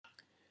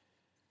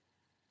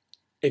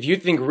If you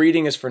think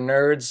reading is for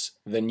nerds,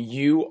 then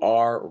you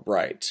are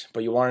right.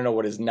 But you want to know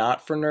what is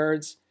not for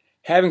nerds?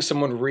 Having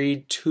someone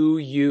read to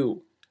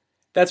you.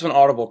 That's when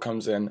Audible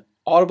comes in.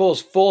 Audible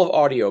is full of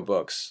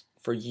audiobooks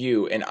for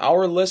you, and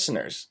our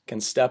listeners can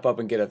step up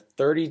and get a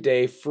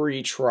 30-day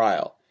free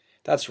trial.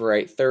 That's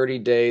right, 30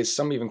 days.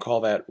 Some even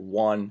call that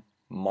 1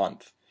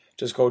 month.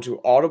 Just go to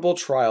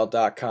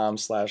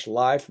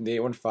audibletrial.com/live from the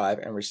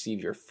 815 and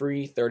receive your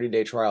free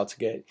 30-day trial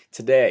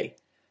today.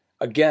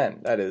 Again,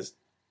 that is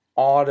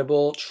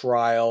Audible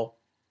Trial,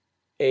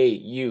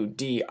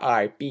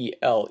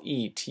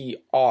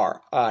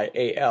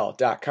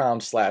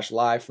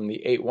 audibletrial.com/live from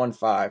the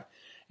 815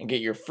 and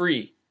get your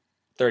free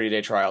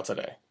 30-day trial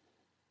today.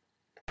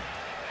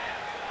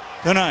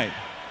 Tonight,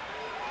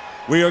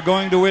 we are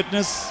going to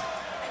witness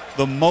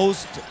the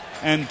most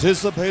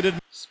anticipated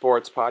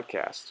sports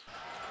podcast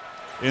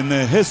in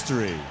the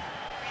history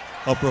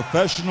of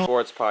professional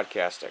sports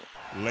podcasting.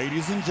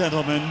 Ladies and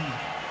gentlemen,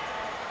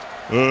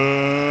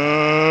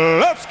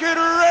 let's get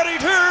ready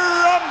to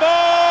rumble!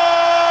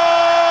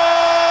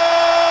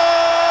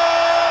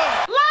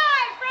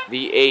 Live from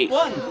The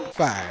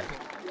 815.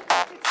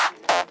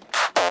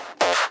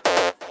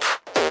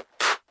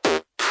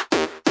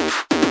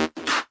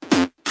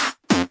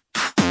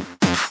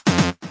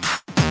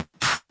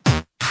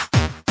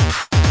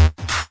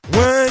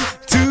 One,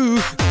 two,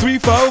 three,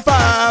 four,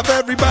 five.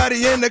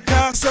 Everybody in the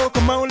car, so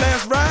come on,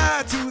 let's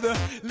ride to the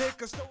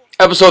liquor store.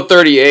 Episode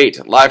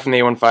 38, live from the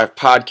 815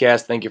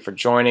 podcast. Thank you for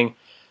joining.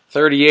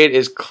 38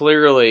 is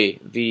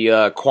clearly the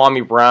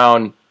Kwame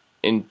Brown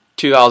in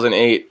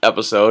 2008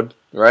 episode,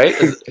 right?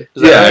 Is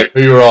that right?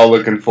 We were all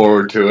looking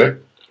forward to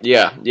it.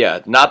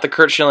 Yeah. Not the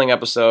Kurt Schilling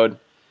episode,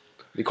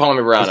 the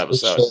Kwame Brown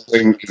episode.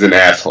 Schilling is an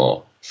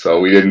asshole, so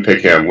we didn't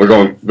pick him. We're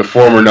going the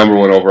former number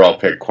one overall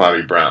pick,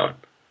 Kwame Brown.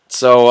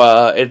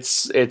 So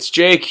it's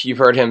Jake. You've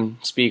heard him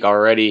speak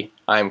already.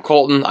 I'm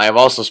Colton. I have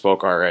also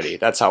spoke already.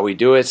 That's how we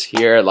do it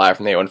here, live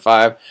from the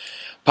 815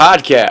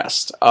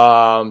 podcast.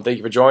 Thank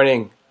you for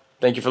joining.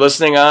 Thank you for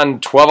listening on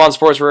 12 on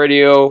Sports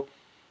Radio,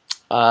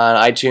 on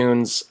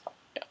iTunes,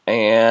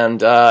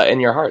 and in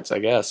your hearts, I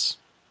guess.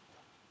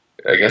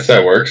 I guess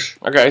that works.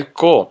 Okay,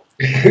 cool.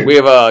 We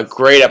have a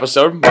great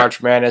episode.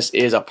 March Madness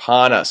is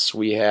upon us.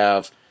 We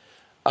have...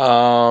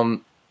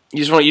 You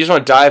just want to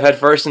dive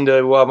headfirst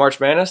into March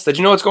Madness? Did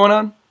you know what's going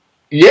on?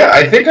 Yeah,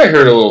 I think I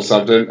heard a little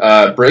something.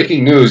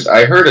 Breaking news,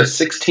 I heard a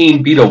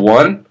 16 beat a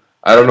 1.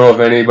 I don't know if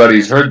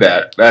anybody's heard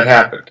that. That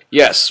happened.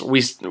 Yes,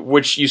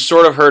 which you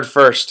sort of heard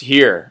first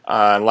here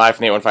on Live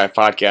from the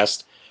 815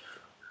 podcast.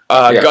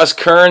 Gus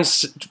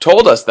Kearns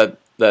told us that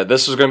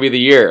this was going to be the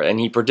year, and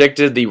he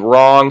predicted the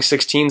wrong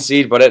 16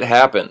 seed, but it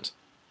happened.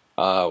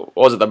 What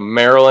was it, the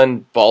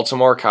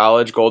Maryland-Baltimore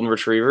College Golden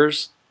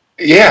Retrievers?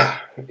 Yeah,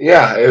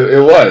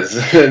 it was.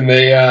 And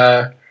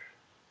they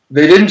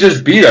didn't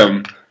just beat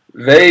them,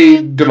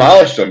 they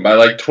demolished them by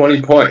like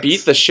 20 points.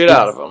 Beat the shit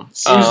out of them.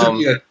 Seems to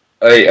be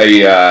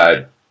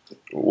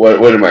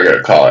what am I going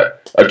to call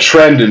it? A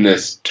trend in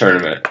this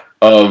tournament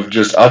of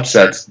just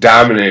upsets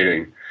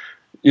dominating.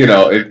 You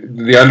know,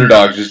 the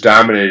underdogs just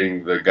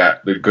dominating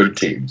the good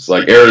teams.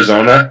 Like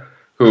Arizona,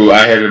 who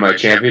I had in my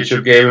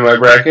championship game in my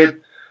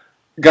bracket,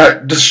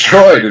 got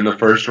destroyed in the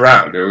first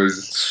round. It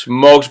was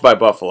smoked by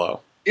Buffalo.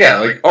 Yeah,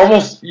 like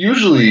almost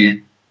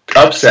usually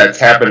upsets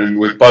happen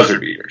with buzzer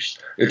beaters.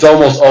 It's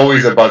almost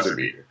always a buzzer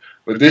beater.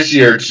 But this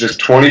year it's just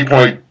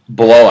 20-point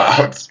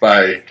blowouts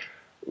by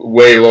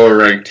way lower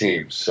ranked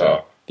teams.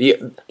 So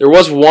there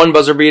was one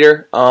buzzer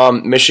beater.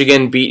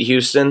 Michigan beat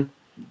Houston.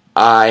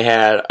 I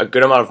had a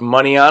good amount of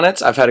money on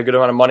it. I've had a good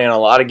amount of money on a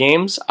lot of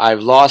games.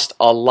 I've lost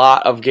a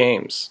lot of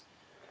games.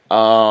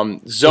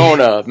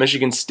 Zona,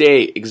 Michigan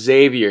State,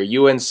 Xavier,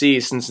 UNC,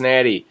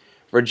 Cincinnati,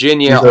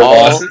 Virginia, all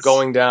losses?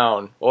 Going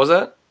down. What was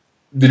that?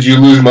 Did you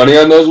lose money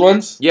on those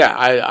ones? Yeah,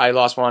 I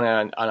lost money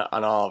on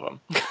all of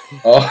them.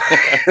 Oh.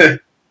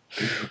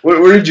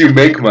 Where did you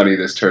make money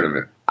this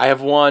tournament? I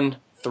have won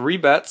 3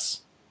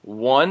 bets.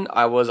 One,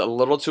 I was a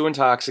little too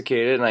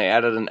intoxicated, and I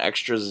added an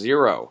extra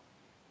 0.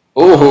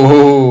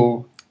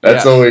 Oh,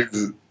 that's always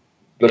the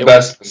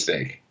best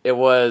mistake. It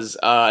was,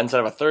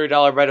 instead of a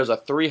 $30 bet, it was a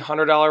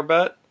 $300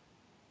 bet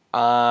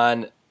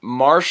on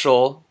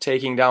Marshall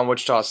taking down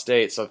Wichita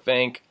State. So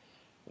thank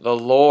the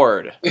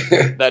Lord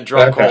that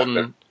Drunk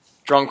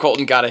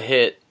Colton got a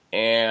hit,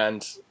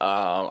 and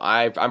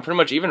I'm pretty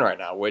much even right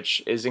now,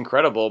 which is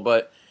incredible.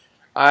 But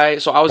I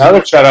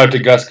would shout out to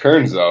Gus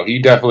Kearns though. He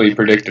definitely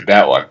predicted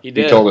that one. He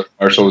did. He told us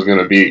Marshall was going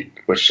to beat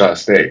Wichita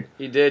State.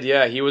 He did,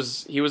 yeah. He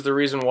was the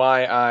reason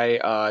why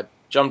I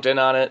jumped in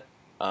on it.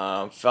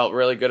 Felt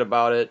really good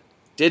about it.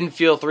 Didn't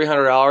feel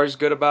 $300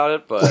 good about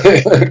it, but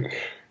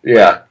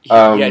yeah.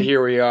 Yet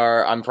here we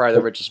are. I'm probably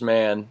the richest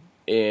man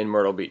in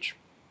Myrtle Beach.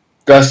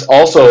 Gus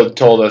also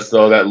told us,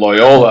 though, that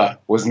Loyola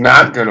was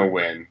not going to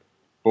win.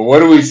 But what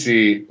do we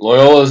see?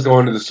 Loyola's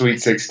going to the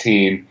Sweet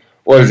 16.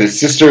 What is it?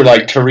 Sister,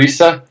 like,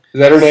 Teresa? Is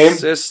that her name?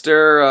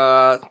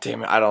 Sister,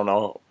 damn it, I don't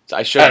know.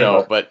 I should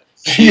know, but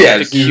she's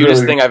the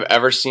cutest thing I've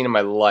ever seen in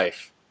my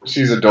life.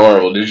 She's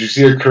adorable. Did you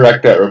see her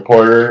correct that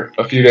reporter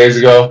a few days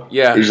ago?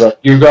 Yeah. He's like,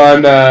 you've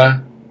gone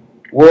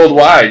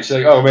worldwide. She's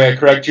like, "Oh, may I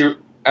correct you?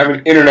 I'm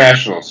an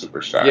international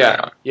superstar." Yeah,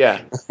 now."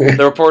 yeah.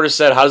 The reporter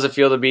said, "How does it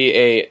feel to be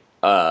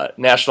a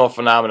national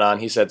phenomenon?"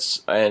 He said,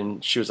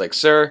 and she was like,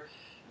 "Sir,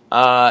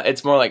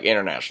 it's more like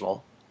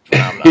international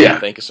phenomenon. Yeah.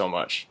 Thank you so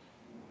much."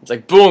 It's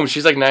like, boom,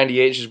 she's like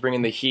 98. She's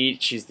bringing the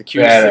heat. She's the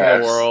cutest thing in Badass.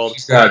 the world.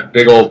 She's got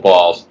big old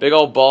balls. Big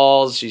old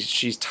balls.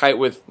 She's tight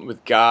with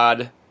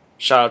God.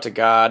 Shout out to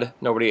God.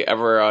 Nobody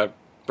ever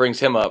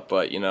brings him up,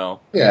 but Yeah,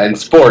 in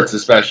sports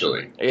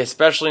especially.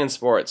 especially in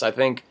sports, I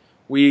think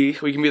we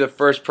can be the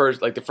first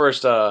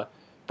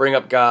bring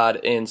up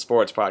God in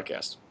sports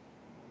podcast.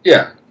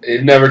 Yeah,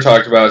 it never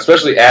talked about,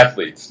 especially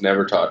athletes.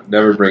 Never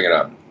bring it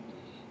up.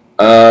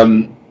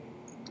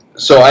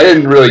 So I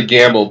didn't really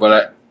gamble,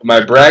 but my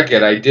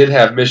bracket, I did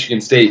have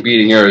Michigan State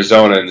beating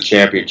Arizona in the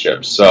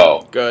championship.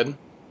 So Good.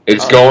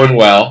 it's going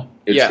well.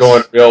 It's Yes.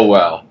 going real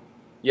well.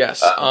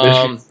 Yes.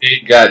 Michigan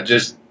State got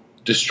just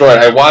destroyed.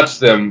 I watched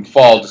them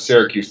fall to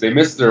Syracuse. They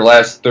missed their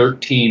last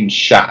 13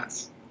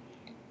 shots.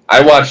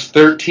 I watched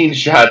 13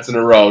 shots in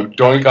a row,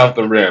 doink off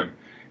the rim,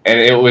 and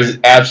it was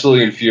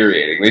absolutely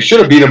infuriating. They should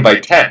have beat them by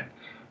 10,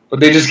 but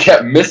they just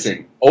kept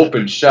missing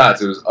open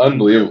shots. It was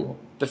unbelievable.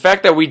 The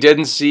fact that we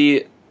didn't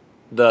see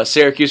the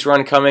Syracuse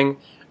run coming,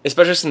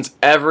 especially since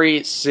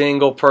every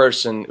single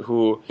person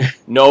who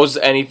knows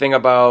anything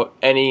about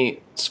any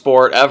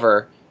sport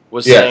ever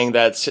was Yes. saying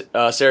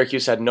that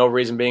Syracuse had no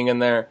reason being in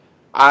there.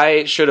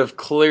 I should have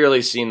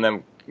clearly seen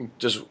them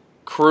just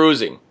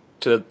cruising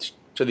to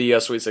the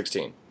Sweet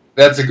 16.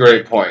 That's a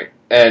great point.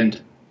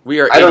 And We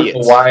are I don't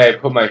idiots. know why I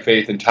put my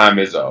faith in Tom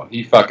Izzo.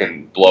 He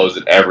fucking blows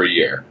it every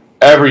year.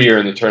 Every year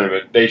in the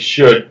tournament, they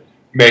should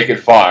make it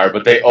far,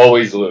 but they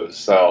always lose.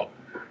 So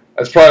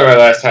that's probably my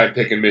last time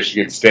picking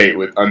Michigan State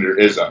under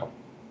Izzo,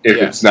 if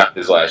Yeah. it's not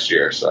his last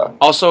year. So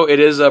Also, it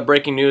is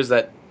breaking news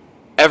that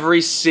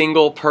every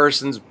single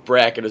person's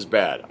bracket is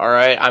bad. All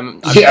right,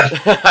 Yeah.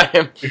 I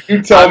am. if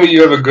you tell me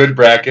you have a good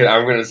bracket,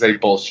 I'm going to say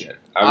bullshit.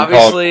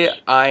 Obviously,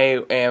 I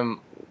am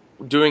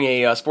doing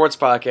a sports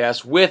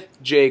podcast with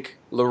Jake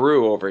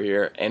LaRue over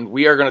here, and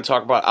we are going to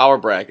talk about our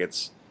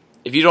brackets.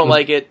 If you don't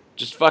like it,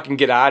 just fucking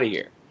get out of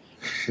here.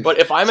 But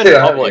if I'm in Get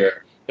outta public,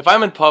 here. if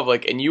I'm in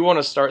public and you want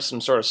to start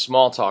some sort of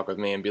small talk with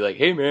me and be like,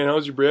 "Hey man,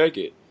 how's your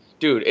bracket?"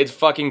 Dude, it's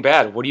fucking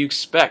bad. What do you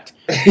expect?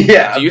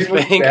 Yeah. Do you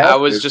I'm think bad, I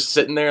was dude. just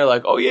sitting there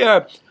like, "Oh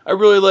yeah, I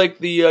really like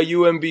the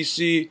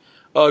UMBC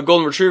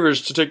Golden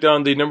Retrievers to take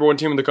down the number one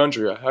team in the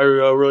country. I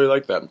really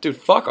like that." Dude,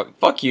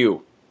 fuck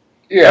you.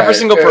 Yeah, Every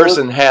single it was-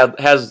 person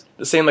has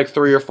the same like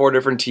 3 or 4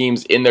 different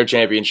teams in their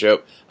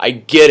championship. I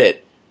get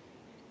it.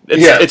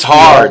 It's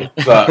hard.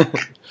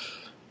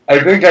 I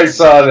think I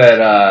saw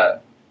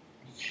that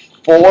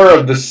 4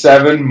 of the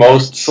 7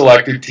 most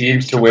selected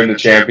teams to win the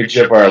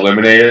championship are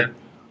eliminated,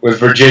 with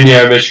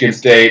Virginia, Michigan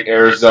State,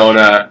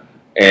 Arizona,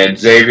 and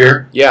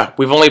Xavier. Yeah,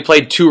 we've only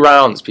played 2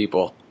 rounds,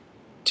 people.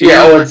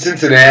 And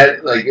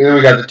Cincinnati. Like, then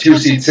we got the 2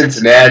 seed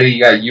Cincinnati.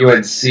 You got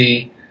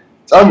UNC.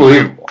 It's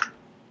unbelievable.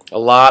 A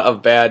lot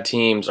of bad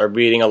teams are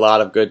beating a lot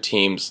of good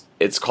teams.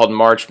 It's called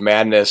March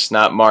Madness,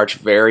 not March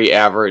very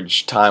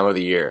average time of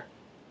the year.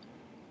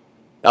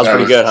 That was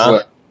pretty good, huh?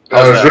 Slick.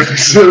 How's That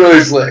was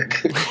really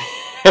slick.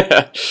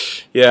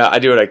 Yeah, I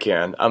do what I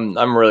can.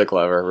 I'm really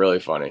clever, really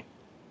funny.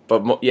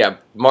 But yeah,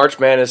 March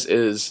Madness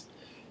is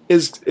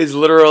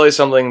literally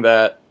something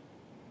that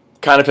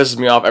kind of pisses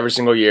me off every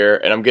single year,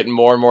 and I'm getting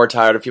more and more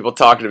tired of people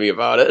talking to me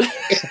about it.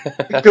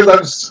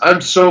 Because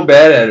I'm so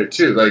bad at it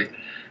too. Like,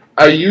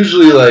 I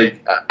usually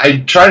I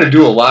try to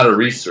do a lot of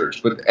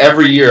research, but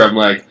every year I'm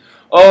like,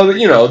 oh,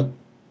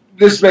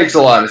 this makes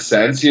a lot of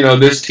sense.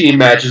 This team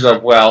matches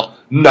up well.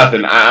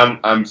 Nothing.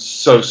 I'm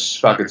so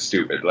fucking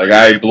stupid. Like,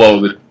 I blow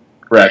the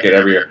bracket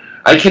every year.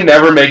 I can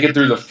never make it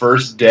through the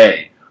first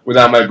day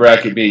without my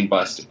bracket being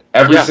busted.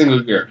 Every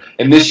single year.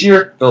 And this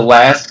year, the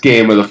last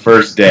game of the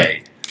first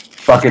day,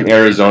 fucking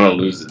Arizona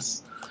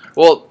loses.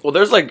 Well,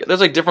 there's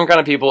different kind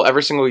of people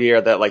every single year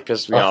that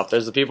piss me off.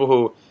 There's the people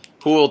who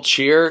will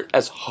cheer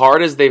as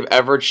hard as they've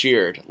ever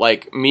cheered,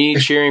 like me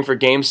cheering for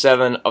Game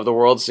 7 of the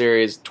World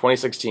Series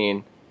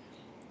 2016.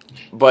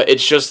 But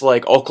it's just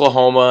like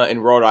Oklahoma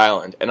and Rhode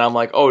Island, and I'm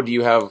like, oh, do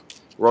you have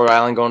Rhode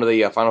Island going to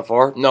the Final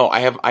Four? No, I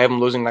have them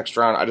losing next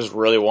round. I just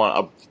really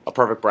want a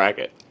perfect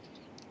bracket,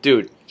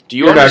 dude. Do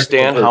you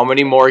understand how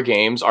many more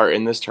games are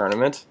in this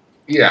tournament?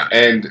 Yeah,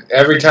 and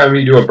every time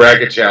you do a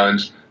bracket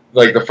challenge,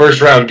 like, the first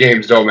round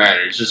games don't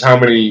matter. It's just how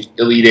many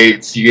Elite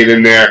Eights you get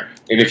in there,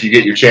 and if you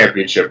get your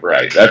championship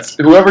right. That's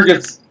whoever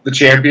gets the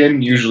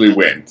champion usually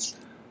wins.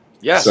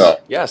 Yes,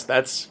 yes,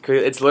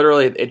 it's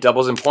literally, it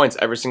doubles in points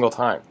every single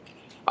time.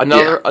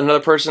 Another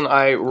person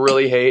I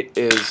really hate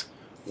is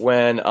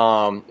when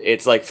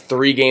it's like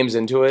 3 games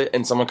into it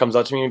and someone comes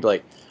up to me and be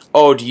like,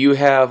 "Oh, do you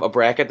have a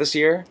bracket this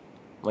year?"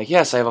 I'm like,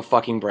 "Yes, I have a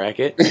fucking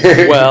bracket."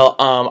 Well,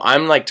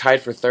 I'm like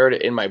tied for 3rd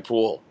in my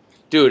pool.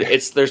 Dude,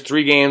 there's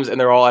 3 games and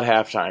they're all at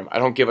halftime. I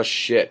don't give a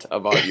shit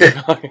about you.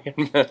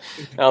 And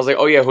I was like,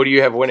 "Oh yeah, who do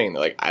you have winning?"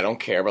 They're like, "I don't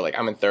care, but like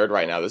I'm in 3rd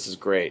right now. This is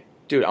great."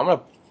 Dude, I'm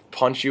gonna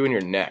punch you in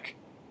your neck.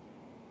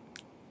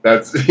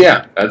 That's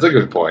a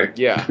good point.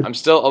 Yeah, I'm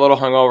still a little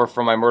hungover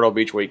from my Myrtle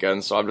Beach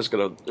weekend, so I'm just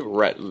gonna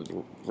rant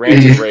and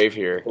rave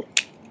here.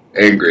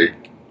 Angry.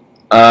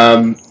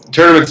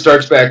 Tournament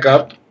starts back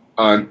up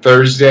on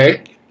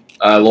Thursday.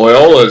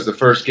 Loyola is the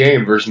first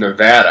game versus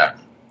Nevada,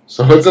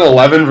 so it's an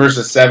 11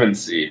 versus 7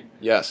 seed.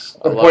 Yes,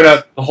 I'll point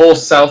out the whole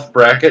South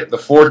bracket, the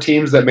 4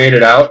 teams that made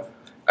it out.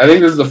 I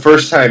think this is the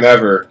first time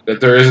ever that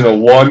there isn't a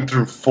 1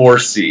 through 4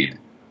 seed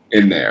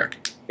in there.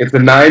 It's a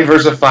 9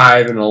 versus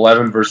 5 and an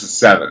 11 versus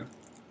 7.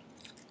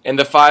 And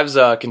the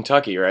 5's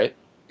Kentucky, right?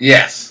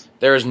 Yes.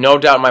 There is no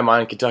doubt in my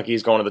mind Kentucky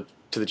is going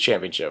to the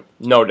championship.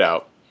 No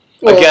doubt.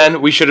 Well,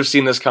 again, we should have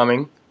seen this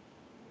coming.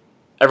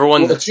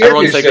 Everyone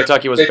said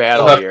Kentucky was bad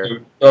all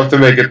year. They'll have to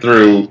make it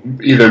through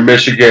either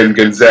Michigan,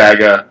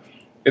 Gonzaga,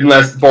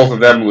 unless both of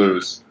them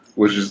lose,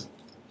 which is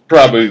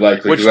probably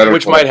likely.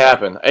 Which might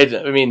happen.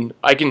 I mean,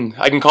 I can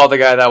call the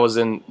guy that was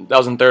in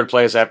third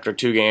place after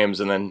 2 games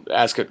and then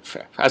ask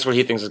what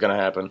he thinks is going to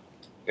happen.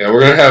 Yeah,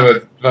 we're gonna have a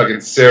fucking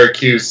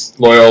Syracuse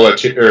Loyola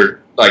or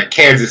like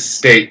Kansas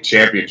State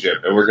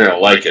championship, and we're gonna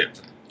like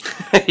it.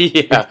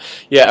 yeah.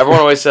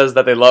 Everyone always says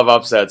that they love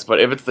upsets, but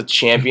if it's the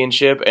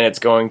championship and it's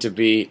going to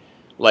be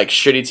like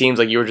shitty teams,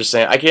 like you were just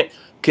saying,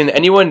 Can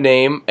anyone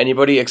name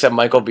anybody except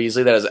Michael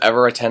Beasley that has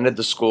ever attended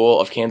the school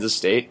of Kansas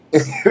State?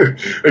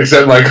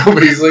 Except Michael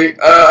Beasley.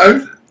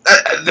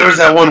 There was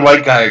that one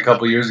white guy a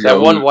couple years ago.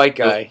 That one white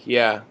guy,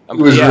 yeah. He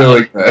was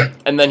really good.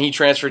 And then he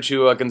transferred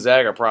to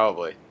Gonzaga,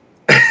 probably.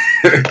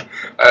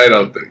 I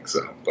don't think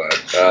so,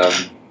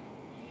 but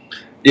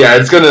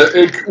yeah,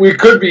 we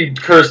could be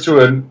cursed to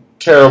a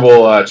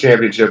terrible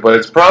championship, but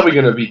it's probably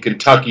gonna be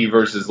Kentucky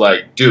versus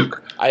like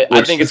Duke.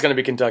 I think it's gonna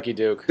be Kentucky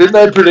Duke. Didn't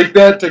I predict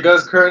that to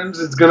Gus Curtains?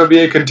 It's gonna be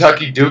a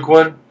Kentucky Duke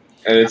one,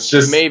 and it's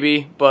just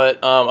maybe, but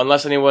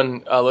unless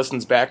anyone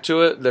listens back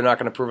to it, they're not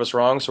gonna prove us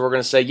wrong. So we're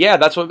gonna say, yeah,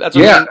 that's what.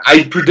 Yeah,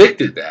 I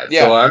predicted that.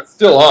 Yeah. So I'm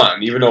still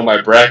on, even though my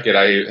bracket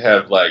I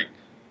have like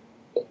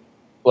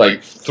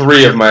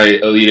 3 of my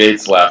Elite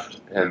Eights left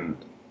and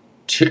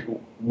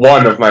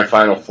 1 of my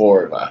Final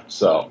 4 left.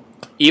 So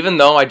even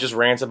though I just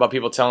rant about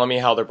people telling me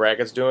how their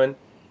bracket's doing,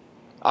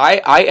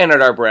 I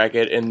entered our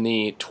bracket in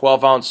the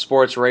 12-ounce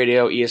Sports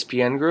Radio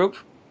ESPN group.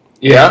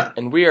 Yeah,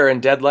 and we are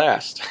in dead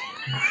last.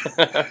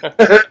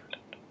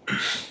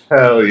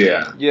 Hell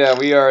yeah! Yeah,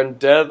 we are in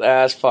dead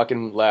ass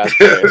fucking last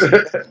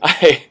place.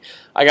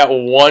 I got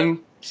 1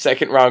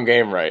 second round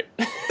game right.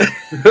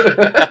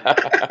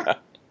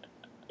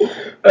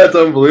 That's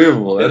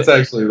unbelievable. That's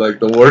actually like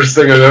the worst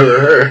thing I've ever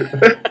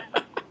heard.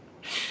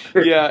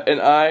 Yeah, and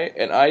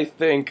I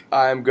think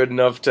I'm good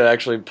enough to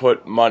actually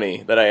put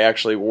money that I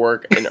actually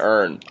work and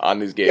earn on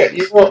these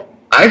games. Yeah,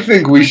 I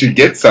think we should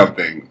get some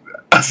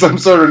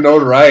sort of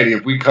notoriety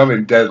if we come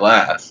in dead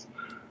last.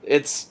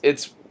 It's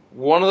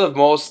one of the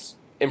most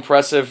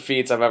impressive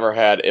feats I've ever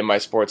had in my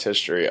sports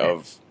history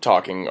of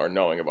talking or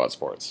knowing about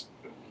sports.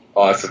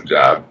 Awesome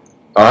job.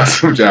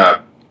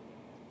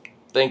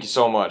 Thank you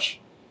so much.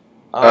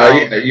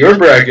 Your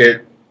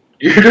bracket,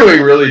 you're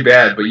doing really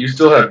bad, but you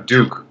still have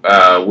Duke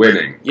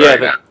winning.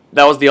 Yeah,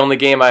 that was the only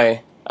game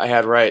I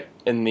had right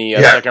in the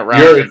second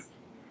round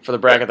for the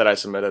bracket that I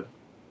submitted.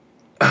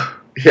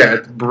 Yeah,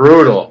 it's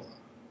brutal.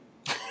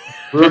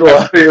 Brutal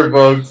out here,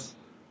 folks.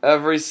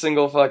 Every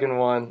single fucking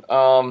one.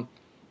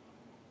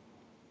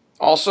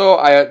 Also,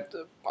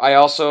 I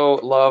also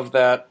love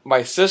that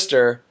my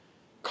sister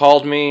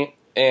called me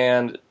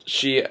and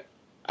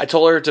I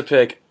told her to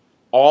pick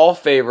all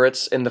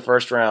favorites in the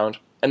first round,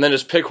 and then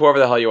just pick whoever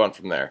the hell you want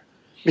from there.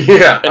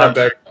 Yeah,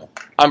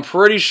 I'm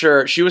pretty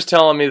sure she was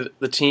telling me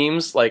the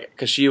teams, like,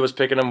 because she was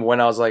picking them when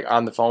I was like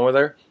on the phone with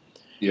her.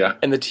 Yeah.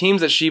 And the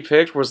teams that she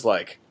picked was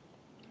like,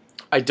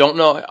 I don't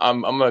know.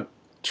 I'm gonna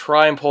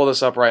try and pull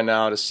this up right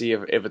now to see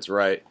if it's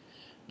right,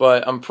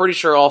 but I'm pretty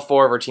sure all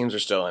 4 of her teams are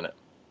still in it.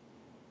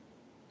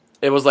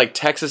 It was like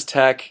Texas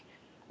Tech,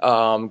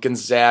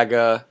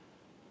 Gonzaga,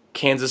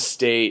 Kansas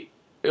State.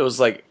 It was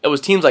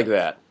teams like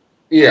that.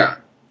 Yeah.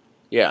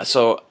 Yeah,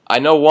 so I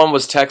know one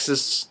was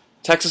Texas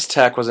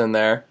Tech was in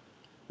there,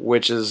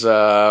 which is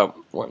it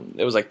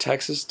was like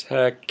Texas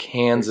Tech,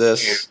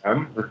 Kansas,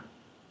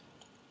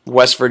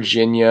 West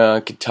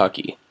Virginia,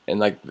 Kentucky,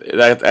 and like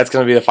that's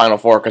gonna be the Final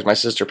 4 because my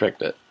sister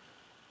picked it,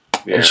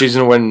 and she's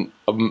gonna win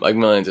like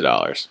millions of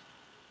dollars.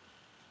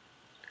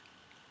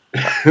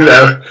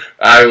 I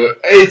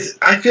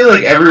feel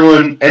like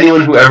anyone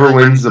who ever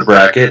wins the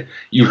bracket,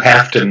 you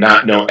have to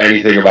not know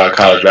anything about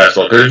college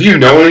basketball, because if you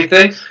know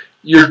anything,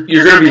 you're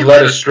going to be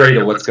led astray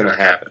to what's going to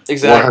happen.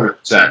 Exactly.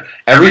 100%.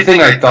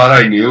 Everything I thought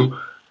I knew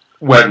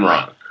went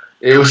wrong.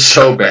 It was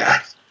so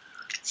bad.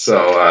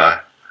 So,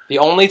 the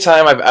only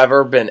time I've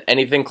ever been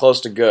anything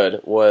close to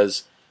good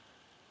was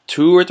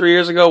 2 or 3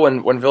 years ago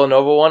when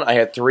Villanova won. I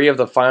had 3 of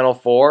the Final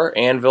 4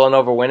 and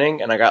Villanova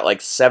winning, and I got like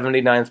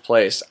 79th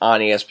place on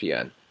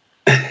ESPN.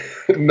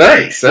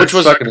 Nice. That's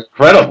fucking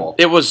incredible.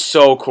 It was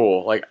so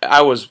cool. Like,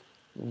 I was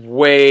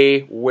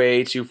way,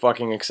 way too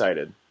fucking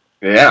excited.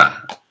 Yeah.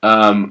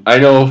 I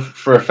know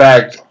for a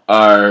fact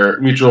our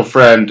mutual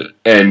friend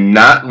and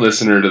not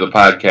listener to the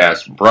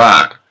podcast,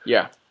 Brock,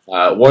 yeah,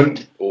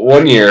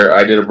 One year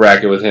I did a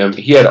bracket with him.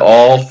 He had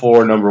all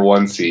 4 number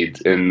 1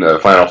 seeds in the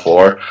Final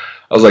Four.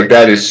 I was like,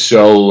 that is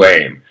so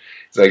lame.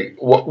 It's like,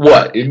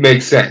 what? It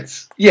makes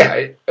sense.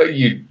 Yeah,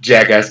 you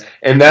jackass.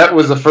 And that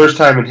was the first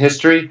time in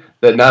history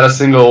that not a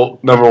single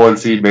number 1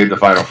 seed made the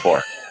Final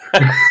Four.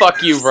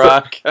 Fuck you,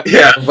 Brock.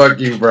 Yeah, fuck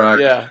you, Brock.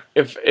 Yeah.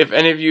 If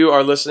any of you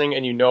are listening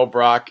and you know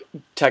Brock,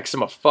 text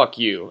him a fuck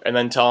you and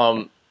then tell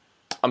him,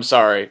 I'm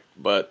sorry,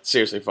 but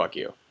seriously, fuck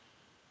you.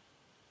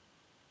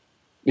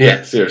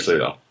 Yeah, seriously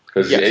though,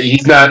 because Yes.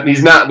 he's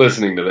not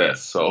listening to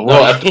this, so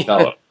we'll have to tell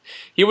him.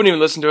 He wouldn't even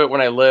listen to it when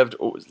I lived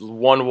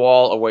one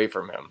wall away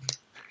from him.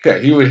 Yeah,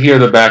 he would hear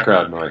the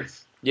background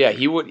noise. Yeah,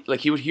 he would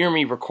hear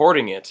me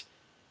recording it,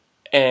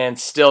 and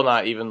still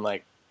not even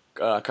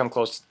come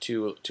close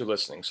to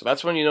listening. So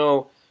that's when you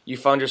know you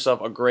found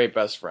yourself a great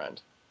best friend.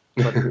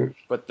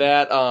 But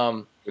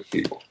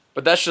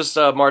that's just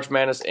March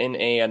Madness in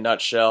a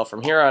nutshell.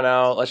 From here on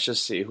out, let's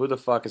just see who the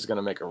fuck is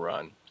gonna make a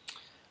run.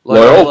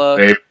 Loyola,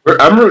 babe.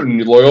 I'm rooting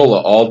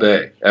Loyola all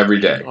day, every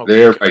day. Oh,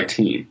 They're God. my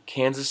team.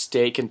 Kansas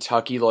State,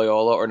 Kentucky,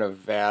 Loyola, or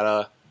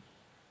Nevada.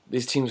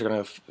 These teams are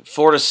gonna.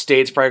 Florida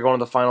State's probably going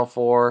to the Final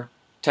Four.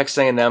 Texas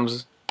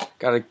A&M's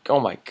gotta. Oh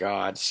my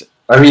God.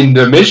 I mean,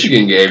 the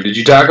Michigan game. Did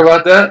you talk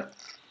about that?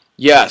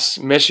 Yes,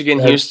 Michigan,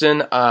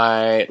 Houston.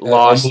 I That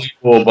lost.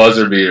 unbelievable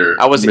buzzer beater.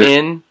 I was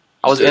in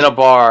a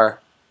bar,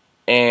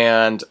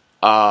 and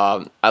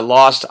I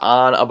lost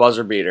on a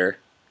buzzer beater.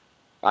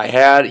 I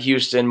had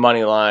Houston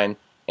money line,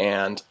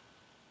 and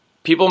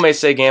people may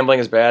say gambling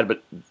is bad,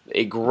 but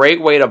a great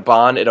way to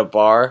bond at a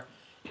bar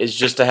is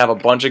just to have a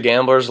bunch of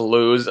gamblers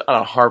lose on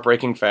a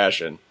heartbreaking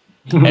fashion,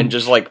 and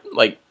just like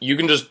you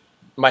can just.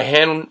 My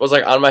hand was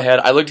on my head.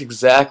 I looked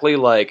exactly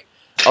like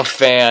a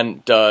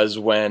fan does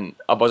when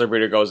a buzzer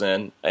beater goes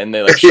in, and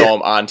they show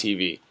them on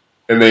TV.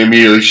 And they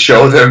immediately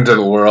show them to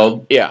the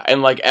world. Yeah,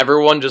 and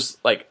everyone just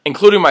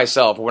including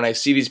myself, when I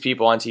see these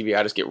people on TV,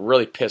 I just get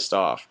really pissed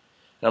off.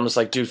 And I'm just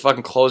like, dude,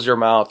 fucking close your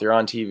mouth, you're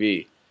on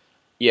TV.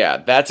 Yeah,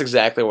 that's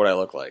exactly what I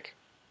look like.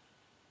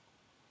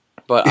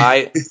 But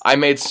I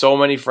made so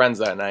many friends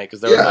that night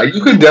because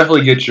You can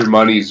definitely get your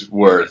money's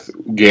worth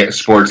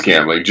sports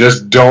gambling.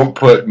 Just don't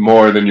put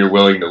more than you're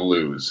willing to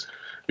lose,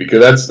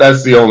 because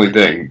that's the only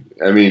thing.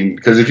 I mean,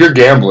 because if you're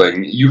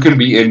gambling, you can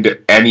be into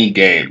any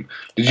game.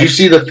 Did you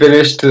see the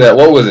finish to that?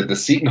 What was it? The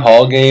Seton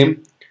Hall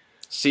game?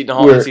 Seton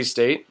Hall, NC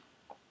State.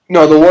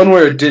 No, the one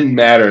where it didn't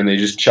matter and they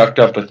just chucked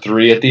up a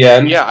 3 at the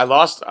end. Yeah, I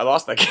lost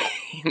that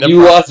game.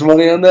 You lost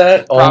money on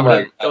that? Oh my!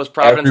 It was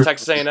Providence,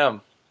 Texas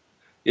A&M.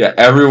 Yeah,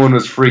 everyone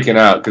was freaking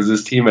out because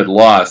this team had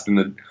lost,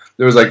 and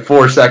there was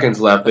 4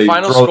 seconds left. The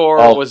final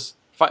score was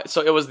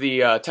so it was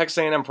the Texas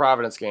A&M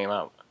Providence game.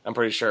 I'm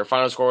pretty sure.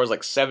 Final score was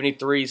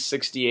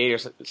 73-68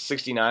 or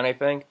 69, I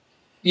think.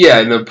 Yeah,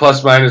 and the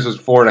plus minus was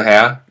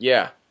 4.5.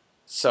 Yeah,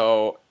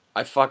 so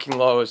I fucking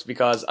lost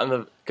because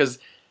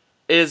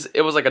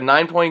it was a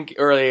 9-point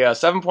or a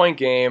 7-point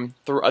game.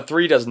 A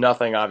 3 does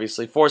nothing,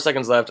 obviously. 4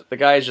 seconds left. The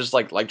guy is just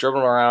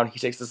dribbling around. He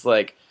takes this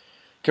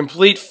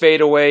complete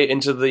fadeaway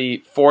into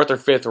the 4th or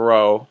 5th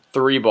row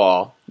 3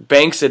 ball,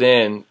 banks it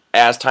in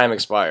as time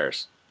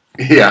expires.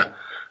 Yeah.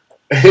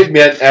 It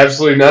meant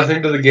absolutely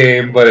nothing to the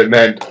game, but it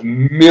meant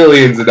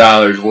millions of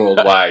dollars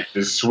worldwide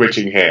just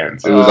switching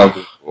hands. It was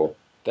unbelievable.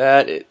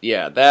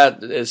 That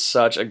is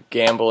such a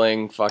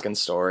gambling fucking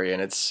story,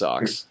 and it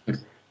sucks.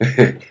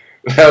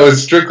 That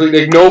was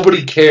strictly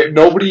nobody cared.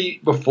 Nobody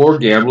before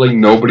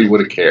gambling, nobody would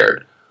have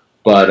cared,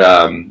 but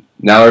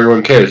now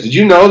everyone cares. Did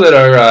you know that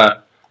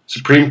our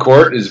Supreme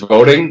Court is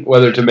voting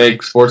whether to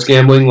make sports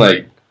gambling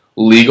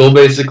legal,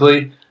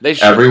 basically They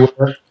should.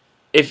 everywhere?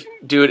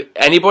 Dude,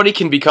 anybody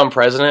can become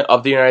president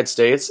of the United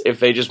States if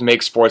they just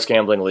make sports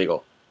gambling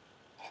legal.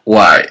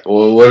 Why?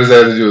 Well, what does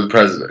that have to do with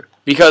president?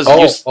 Because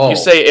you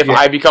say if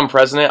I become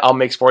president, I'll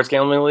make sports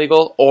gambling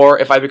legal, or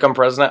if I become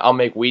president, I'll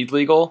make weed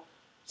legal.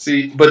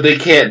 See, but they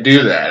can't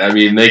do that. I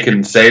mean, they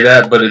can say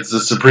that, but it's the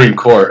Supreme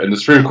Court, and the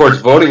Supreme Court's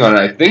voting on it.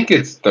 I think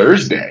it's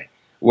Thursday,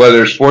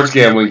 whether sports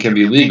gambling can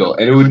be legal,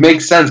 and it would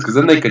make sense because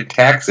then they could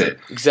tax it.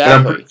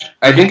 Exactly.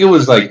 I think it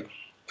was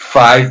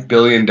 $5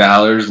 billion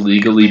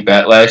legally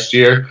bet last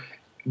year,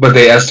 but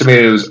they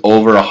estimated it was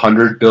over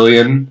 $100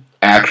 billion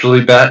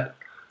actually bet.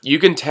 You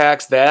can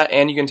tax that,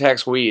 and you can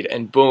tax weed,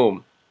 and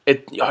boom,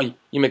 you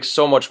make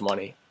so much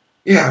money.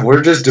 Yeah,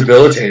 we're just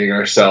debilitating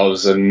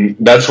ourselves, and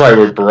that's why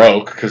we're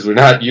broke, because we're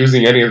not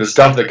using any of the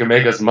stuff that can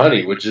make us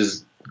money, which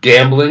is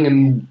gambling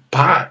and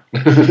pot.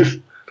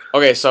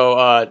 Okay,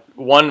 so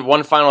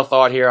one final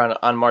thought here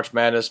on March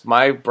Madness.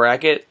 My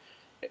bracket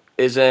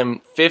is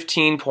in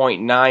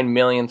 15.9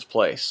 millionth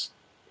place.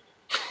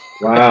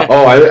 Wow.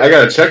 Oh, I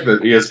got to check the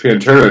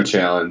ESPN Tournament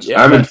Challenge.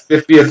 Yeah, I'm in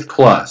 50th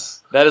plus.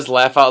 That is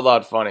laugh out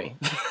loud funny.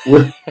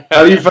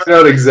 How do you find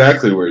out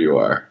exactly where you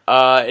are?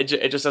 It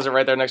just says it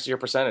right there next to your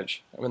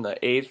percentage. I'm in the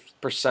 8th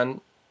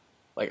percent.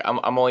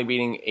 I'm only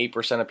beating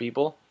 8% of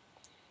people.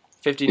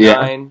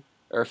 59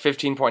 or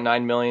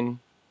 15.9 million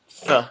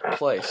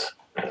place.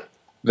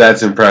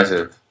 That's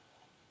impressive.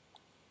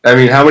 I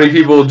mean, how many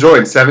people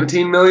joined?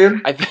 17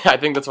 million? I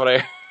think that's what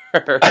I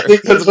I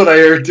think that's what I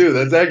heard too.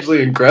 That's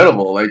actually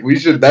incredible. Like we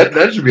should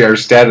that should be our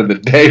stat of the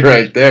day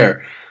right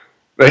there.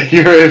 That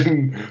you're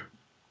in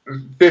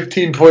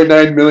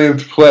 15.9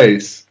 millionth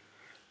place.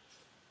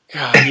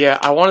 God, yeah,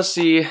 I want to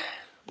see.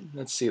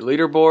 Let's see,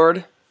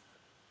 leaderboard.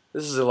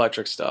 This is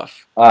electric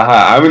stuff.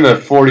 I'm in the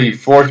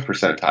 44th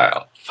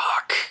percentile.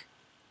 Fuck.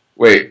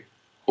 Wait,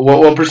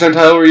 what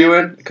percentile were you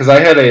in? Because I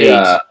had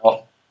a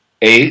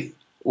 8th.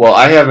 Well,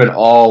 I have an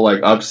all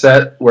like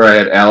upset where I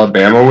had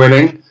Alabama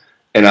winning,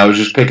 and I was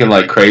just picking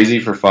like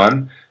crazy for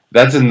fun.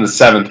 That's in the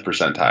 7th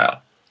percentile.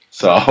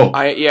 So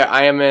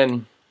I am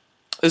in.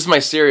 This is my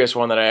serious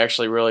one that I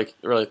actually really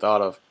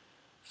thought of.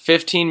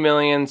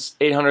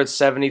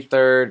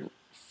 15,873rd,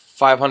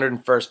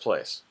 501st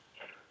place.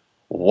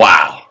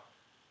 Wow,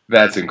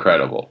 that's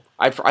incredible.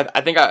 I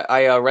think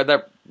I read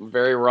that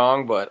very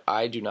wrong, but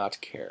I do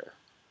not care.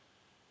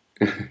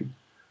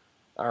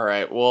 All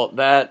right, well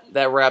that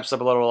wraps up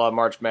a little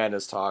March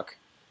Madness talk.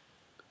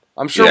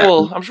 I'm sure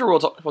we'll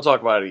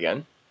talk about it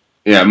again.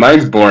 Yeah,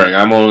 mine's boring.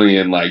 I'm only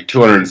in like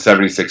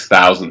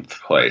 276,000th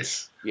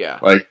place. Yeah,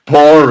 like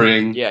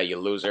boring. Yeah, you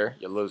loser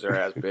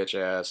ass bitch.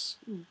 Yeah.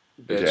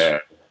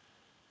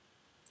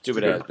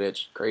 Stupid ass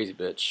bitch, crazy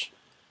bitch.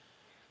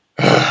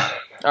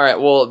 All right,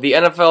 well, the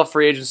NFL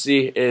free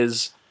agency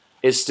is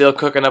still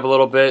cooking up a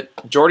little bit.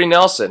 Jordy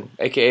Nelson,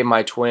 aka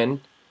my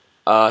twin,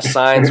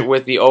 signs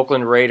with the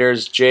Oakland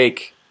Raiders.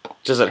 Jake,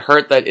 does it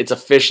hurt that it's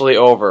officially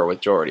over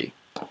with Jordy?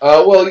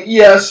 Well,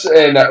 yes,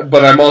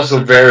 but I'm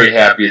also very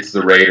happy it's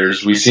the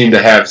Raiders. We seem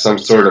to have some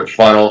sort of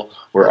funnel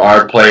where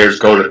our players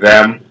go to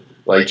them.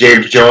 Like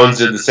James Jones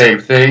did the same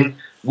thing.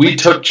 We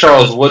took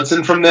Charles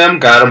Woodson from them,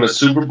 got him a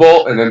Super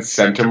Bowl, and then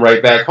sent him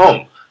right back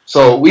home.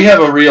 So we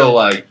have a real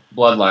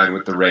bloodline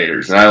with the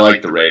Raiders, and I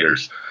like the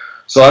Raiders.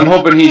 So I'm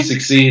hoping he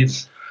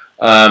succeeds.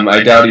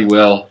 I doubt he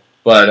will,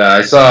 but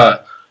I saw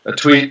a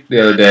tweet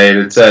the other day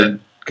that said,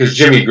 because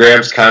Jimmy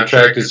Graham's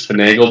contract is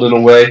finagled in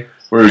a way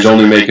where he's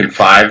only making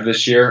 $5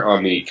 this year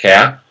on the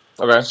cap.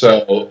 Okay.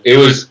 So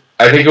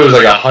I think it was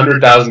like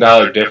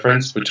 $100,000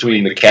 difference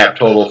between the cap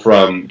total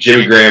from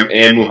Jimmy Graham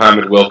and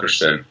Muhammad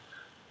Wilkerson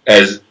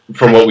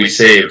from what we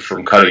saved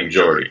from cutting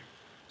Jordy.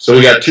 So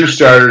we got 2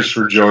 starters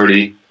for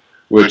Jordy,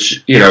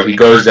 which, he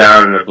goes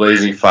down in a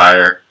blazing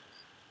fire,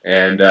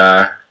 and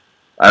I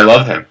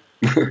love him.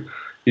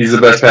 He's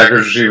the best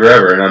Packers receiver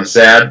ever, and I'm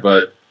sad,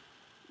 but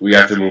we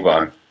have to move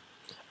on.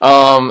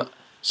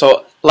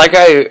 So like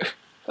I've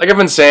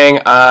been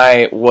saying,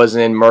 I was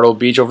in Myrtle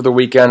Beach over the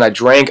weekend. I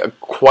drank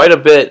quite a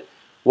bit.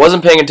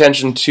 Wasn't paying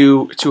attention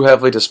too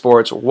heavily to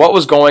sports. What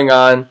was going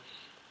on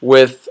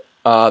with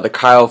the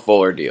Kyle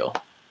Fuller deal?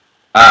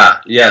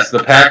 Yes,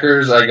 the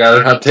Packers. I got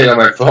an update on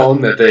my phone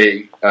that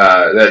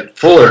that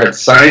Fuller had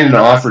signed an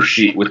offer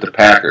sheet with the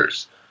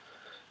Packers.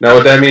 Now,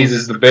 what that means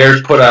is the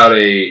Bears put out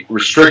a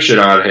restriction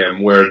on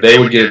him where they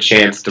would get a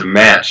chance to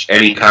match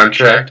any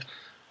contract,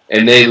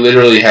 and they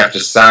literally have to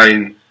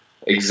sign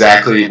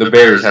exactly. The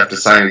Bears have to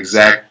sign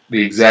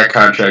the exact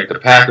contract the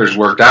Packers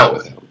worked out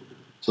with him.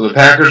 So the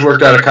Packers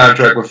worked out a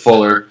contract with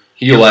Fuller.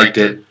 He liked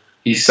it.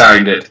 He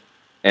signed it.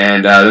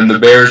 And then the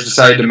Bears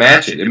decided to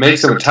match it. It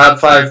makes him a top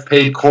 5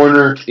 paid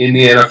corner in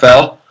the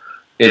NFL.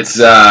 It's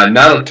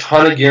not a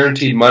ton of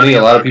guaranteed money.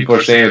 A lot of people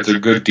are saying it's a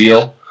good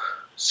deal.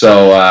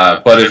 So,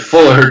 but if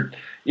Fuller,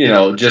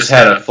 just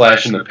had a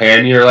flash in the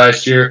pan year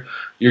last year,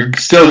 you're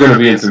still going to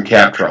be in some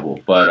cap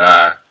trouble.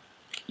 But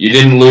you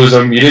didn't lose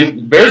them.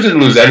 Bears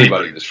didn't lose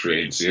anybody this free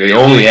agency. They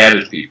only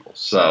added people.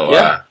 So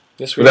yeah,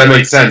 but that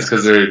makes sense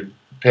because they're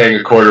paying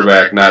a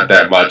quarterback not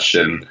that much,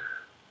 and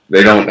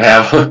they don't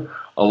have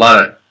a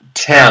lot of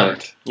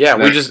talent. Yeah,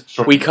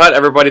 we cut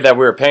everybody that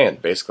we were paying,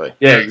 basically.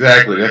 Yeah,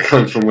 exactly. That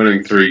comes from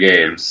winning 3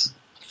 games.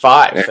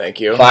 5,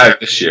 thank you. 5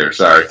 this year,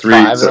 sorry. 3,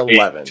 5 so and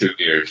 11. 2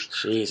 years.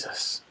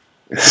 Jesus.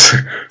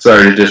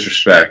 Sorry to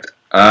disrespect.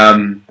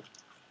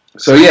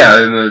 So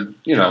yeah,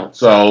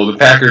 so the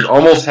Packers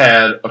almost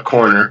had a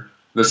corner,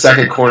 the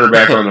second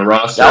cornerback on the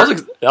roster.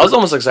 That was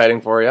almost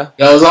exciting for you.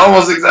 That was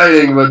almost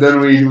exciting, but then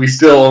we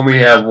still only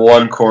have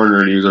one corner,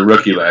 and he was a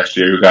rookie last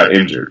year who got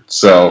injured.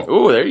 So,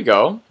 ooh, there you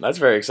go. That's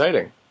very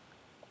exciting.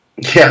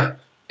 Yeah,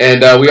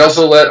 and we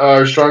also let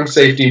our strong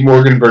safety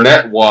Morgan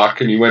Burnett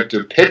walk, and he went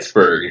to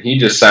Pittsburgh, and he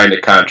just signed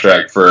a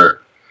contract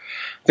for,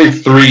 I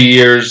think, 3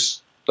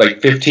 years,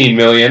 like $15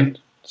 million.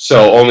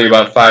 So only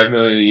about $5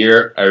 million a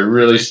year. I'm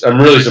really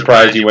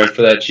surprised he went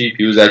for that cheap.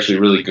 He was actually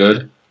really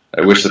good.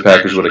 I wish the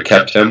Packers would have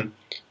kept him,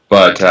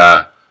 but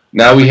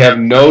now we have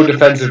no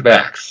defensive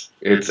backs.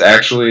 It's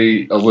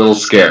actually a little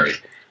scary.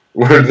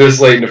 We're this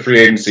late in the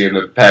free agency, and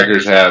the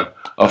Packers have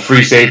a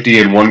free safety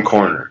and one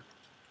corner.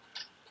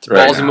 It's a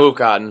ballsy move,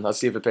 Cotton. Let's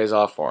see if it pays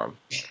off for him.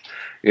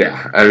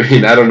 Yeah, I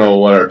don't know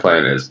what our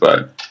plan is,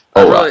 but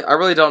I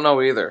really don't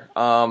know either.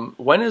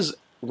 When's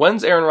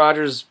Aaron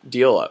Rodgers'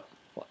 deal up?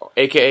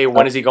 AKA,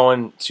 when is he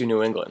going to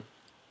New England?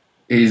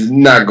 He's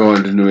not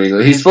going to New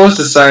England. He's supposed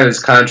to sign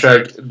his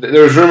contract.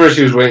 There was rumors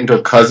he was waiting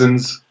until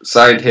Cousins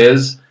signed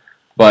his,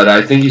 but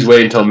I think he's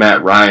waiting until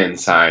Matt Ryan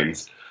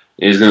signs.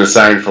 He's going to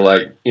sign for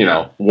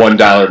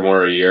 $1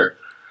 more a year.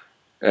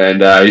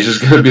 and he's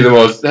just going to be the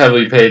most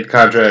heavily paid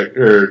contract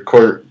or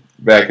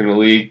quarterback in the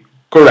league,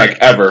 quarterback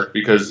ever,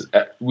 because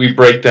we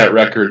break that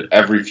record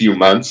every few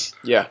months.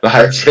 Yeah. The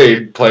highest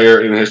paid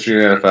player in the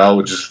history of the NFL,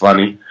 which is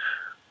funny.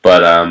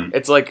 But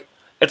it's like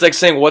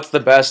saying what's the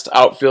best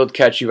outfield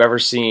catch you've ever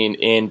seen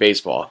in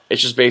baseball.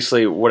 It's just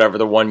basically whatever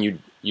the one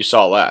you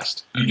saw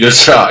last. You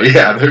just saw,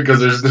 yeah, because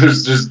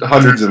there's just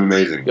hundreds of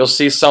amazing. You'll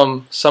see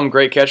some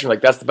great catch and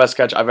like that's the best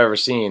catch I've ever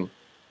seen.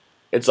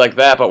 It's like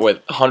that, but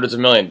with hundreds of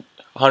millions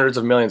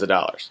of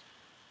dollars.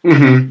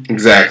 Mm-hmm.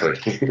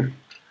 Exactly.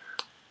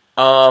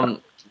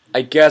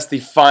 I guess the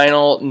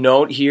final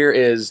note here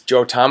is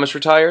Joe Thomas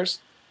retires.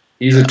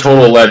 He's a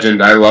total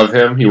legend. I love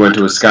him. He went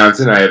to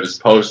Wisconsin. I have his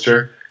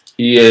poster.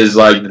 He is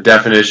like the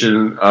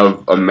definition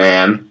of a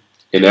man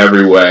in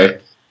every way.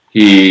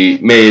 He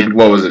made,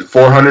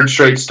 400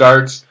 straight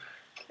starts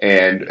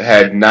and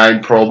had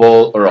 9 Pro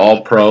Bowl or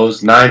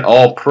nine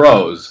All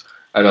Pros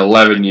at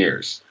 11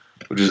 years,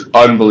 which is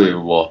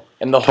unbelievable.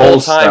 And the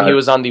whole time he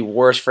was on the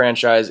worst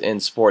franchise in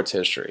sports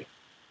history.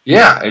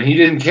 Yeah, and he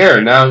didn't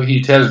care. Now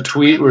he has a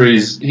tweet where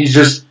he's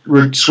just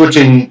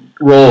switching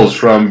roles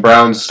from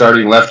Browns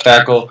starting left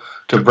tackle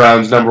to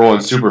Browns #1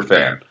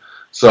 superfan.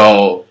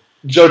 So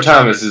Joe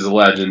Thomas is a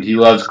legend. He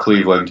loves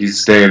Cleveland.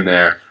 He's staying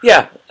there.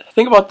 Yeah,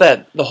 think about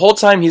that. The whole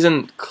time he's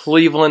in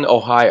Cleveland,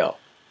 Ohio.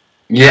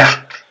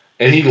 Yeah,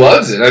 and he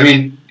loves it. I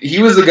mean,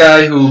 he was the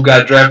guy who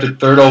got drafted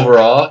 3rd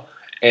overall,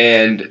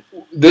 and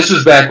this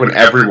was back when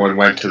everyone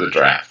went to the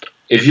draft.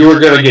 If you were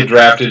going to get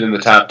drafted in the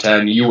top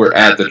 10, you were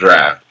at the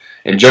draft.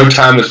 And Joe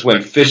Thomas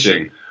went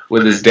fishing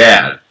with his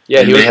dad.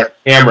 Yeah, they had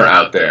a camera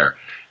out there.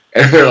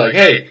 And they're like,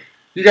 hey,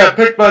 you got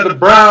picked by the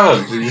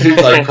Browns. And he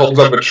like pulls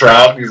up a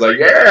trout. And he's like,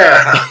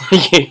 yeah.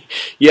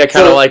 Yeah,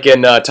 kind of like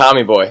in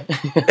Tommy Boy.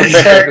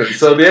 Exactly.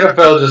 So the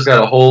NFL just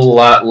got a whole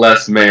lot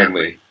less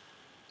manly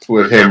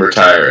with him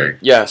retiring.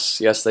 Yes,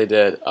 they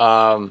did.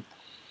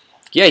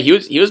 Yeah,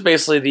 he was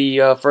basically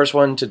the first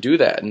one to do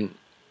that. And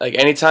like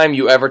anytime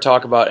you ever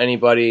talk about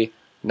anybody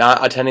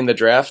not attending the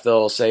draft,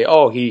 they'll say,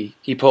 "Oh, he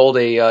pulled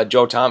a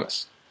Joe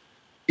Thomas."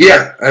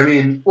 Yeah, I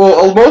mean,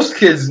 well, most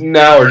kids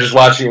now are just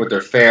watching it with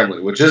their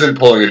family, which isn't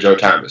pulling a Joe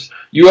Thomas.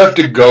 You have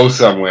to go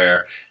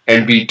somewhere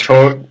and be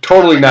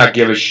totally not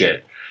give a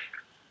shit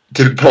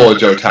to pull a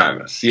Joe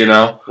Thomas, you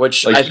know?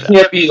 Which like you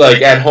can't be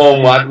like at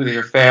home with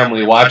your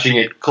family watching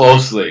it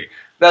closely.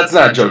 That's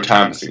not Joe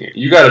Thomasing it.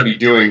 You got to be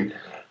doing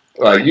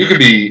you could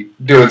be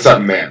doing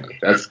something manly.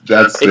 That's.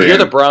 If you're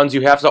the Browns,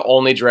 you have to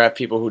only draft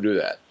people who do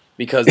that.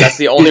 Because that's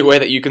the only way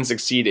that you can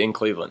succeed in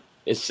Cleveland.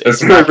 It's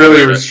going to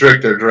really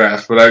restrict their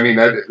drafts, but I mean,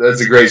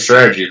 that's a great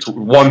strategy. It's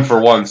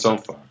 1-for-1 so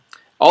far.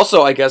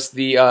 Also, I guess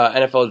the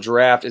NFL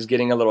draft is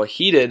getting a little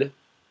heated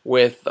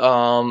with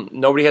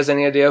nobody has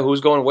any idea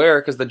who's going where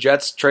because the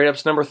Jets trade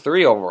up's number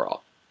 3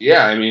 overall.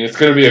 Yeah, I mean, it's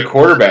going to be a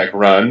quarterback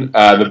run.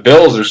 The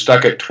Bills are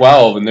stuck at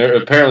 12, and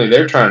they're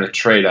trying to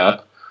trade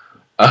up.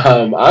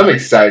 I'm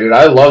excited.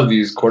 I love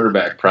these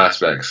quarterback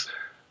prospects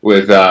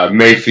with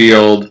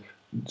Mayfield,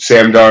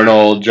 Sam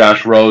Darnold,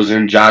 Josh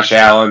Rosen, Josh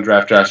Allen,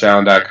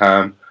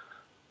 draftjoshallen.com,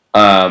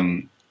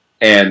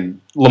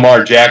 and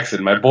Lamar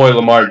Jackson, my boy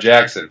Lamar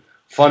Jackson.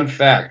 Fun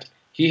fact,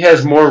 he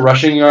has more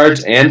rushing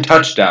yards and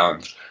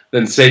touchdowns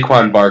than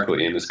Saquon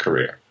Barkley in his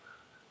career.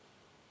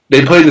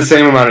 They played the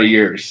same amount of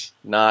years.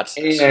 Not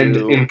and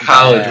in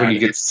college, when he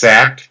gets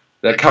sacked,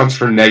 that counts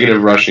for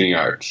negative rushing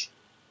yards.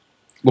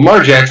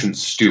 Lamar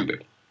Jackson's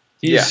stupid.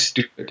 He's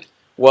stupid.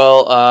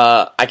 Well,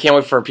 I can't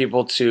wait for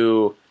people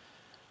to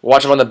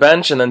watch him on the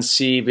bench and then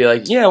be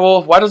like, yeah,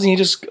 well, why doesn't he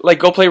just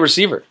go play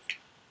receiver?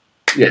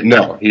 Yeah,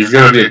 no, he's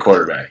going to be a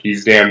quarterback.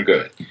 He's damn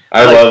good.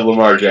 I love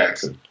Lamar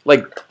Jackson.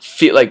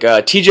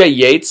 T.J.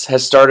 Yates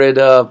has started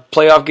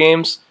playoff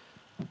games.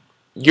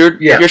 You're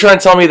trying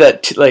to tell me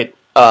that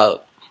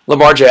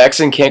Lamar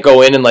Jackson can't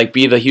go in and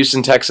be the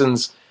Houston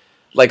Texans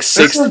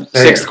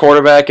sixth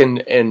quarterback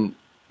and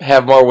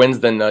have more wins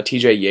than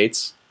T.J.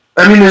 Yates?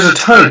 I mean, there's a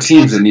ton of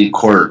teams that need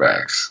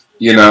quarterbacks.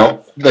 You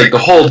know, the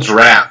whole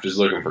draft is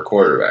looking for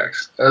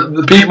quarterbacks.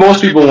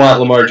 Most people want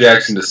Lamar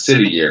Jackson to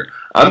sit a year.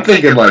 I'm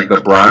thinking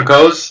the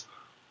Broncos.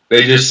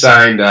 They just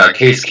signed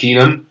Case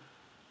Keenum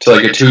to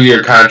a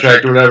 2-year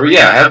contract or whatever.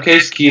 Yeah, have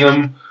Case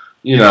Keenum,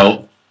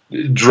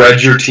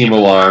 dredge your team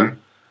along,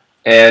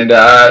 and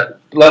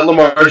let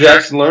Lamar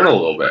Jackson learn a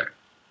little bit.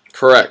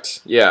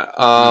 Correct.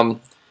 Yeah.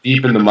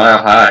 Deep in the Mile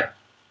High.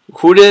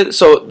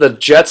 So the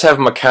Jets have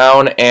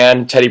McCown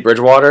and Teddy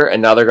Bridgewater,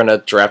 and now they're going to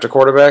draft a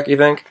quarterback, you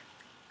think?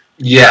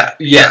 Yeah,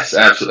 yes,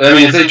 absolutely. I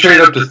mean, if they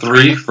trade up to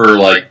 3 for,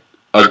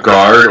 a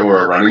guard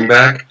or a running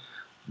back,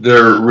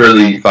 they're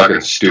really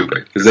fucking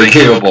stupid, because they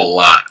gave up a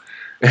lot.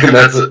 And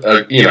that's,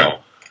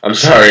 I'm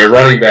sorry, a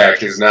running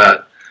back is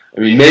not,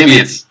 I mean,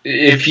 maybe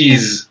if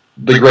he's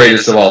the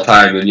greatest of all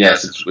time, then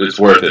yes, it's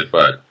worth it,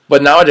 but...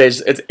 But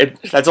nowadays,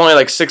 that's only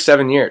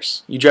 6-7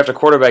 years. You draft a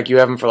quarterback, you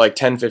have him for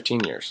 10,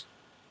 15 years.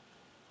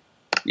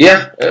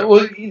 Yeah,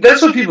 well,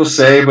 that's what people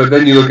say, but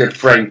then you look at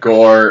Frank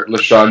Gore,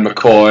 LaShawn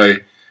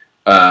McCoy...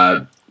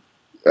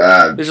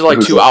 these are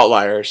 2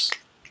 outliers.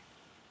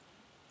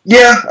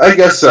 Yeah, I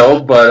guess so.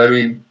 But I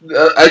mean,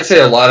 I'd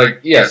say a lot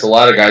of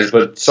guys,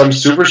 but some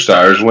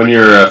superstars. When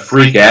you're a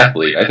freak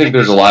athlete, I think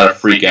there's a lot of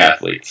freak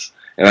athletes,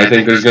 and I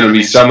think there's going to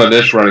be some of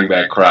this running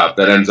back crop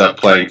that ends up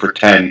playing for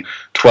 10,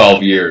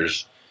 12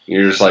 years.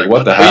 You're just like,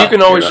 what the hell? But you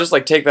can always just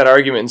like take that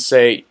argument and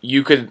say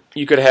you could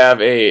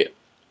have a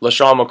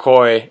LaShawn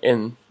McCoy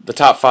in the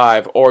top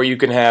 5, or you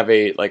can have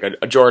a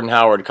Jordan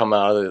Howard come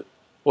out of the,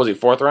 what was he,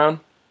 4th round?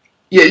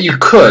 Yeah, you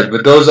could,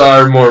 but those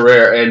are more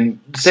rare. And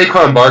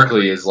Saquon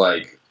Barkley is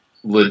like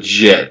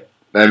legit.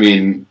 I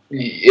mean,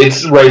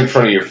 it's right in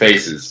front of your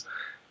faces.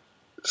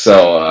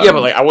 So yeah,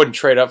 but like I wouldn't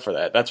trade up for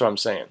that. That's what I'm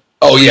saying.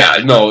 Oh yeah,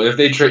 no. If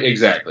they trade,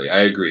 exactly, I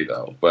agree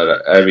though.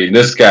 But I mean,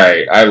 this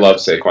guy, I love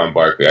Saquon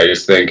Barkley. I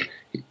just think,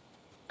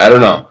 I don't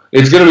know.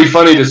 It's going to be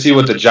funny to see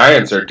what the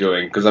Giants are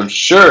doing because I'm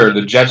sure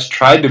the Jets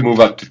tried to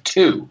move up to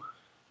 2.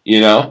 You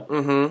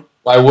know,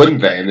 Why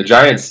wouldn't they? And the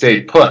Giants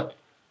stayed put.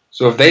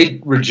 So if they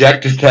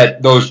rejected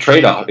those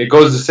trade-offs, it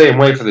goes the same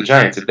way for the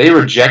Giants. If they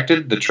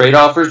rejected the trade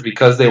offers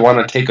because they want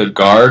to take a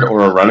guard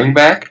or a running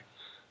back,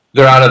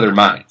 they're out of their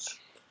minds.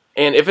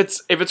 And if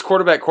it's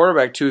quarterback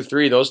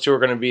 2-3, those two are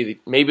going to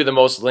be maybe the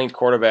most linked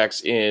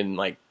quarterbacks in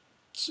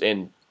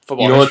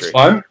football. You know history. what's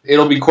fun?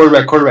 It'll be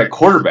quarterback.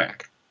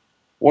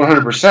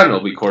 100%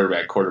 it'll be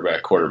quarterback.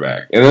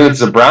 And then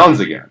it's the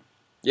Browns again.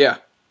 Yeah.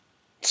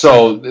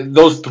 So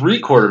those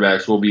 3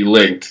 quarterbacks will be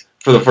linked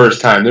for the first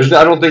time.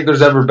 I don't think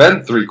there's ever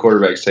been 3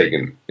 quarterbacks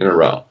taken in a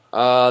row.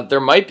 There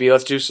might be.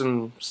 Let's do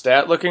some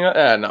stat looking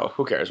at. No,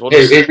 who cares?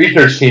 Hey,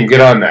 research team, get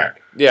on that.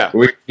 Yeah,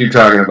 we can keep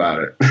talking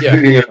about it. Yeah,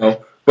 you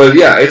know. But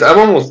yeah, I'm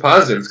almost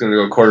positive it's going to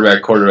go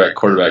quarterback.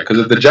 Because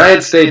if the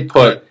Giants stay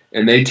put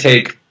and they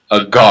take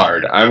a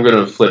guard, I'm going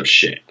to flip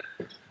shit.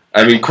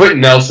 I mean, Quentin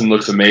Nelson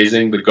looks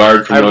amazing. The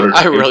guard from Notre Dame.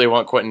 I really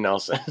want Quentin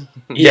Nelson.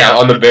 Yeah,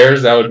 on the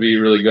Bears, that would be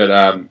really good.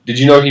 Did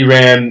you know he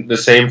ran the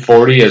same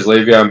 40 as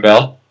Le'Veon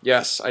Bell?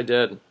 Yes, I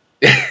did.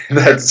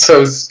 That's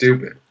so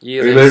stupid.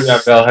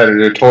 Le'Veon Bell had a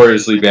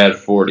notoriously bad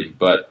 40,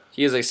 but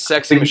he is a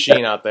sexy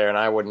machine out there, and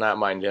I would not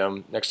mind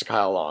him next to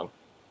Kyle Long.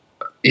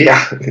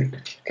 Yeah,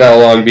 Kyle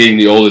Long being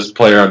the oldest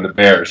player on the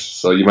Bears,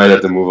 so you might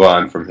have to move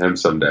on from him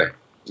someday.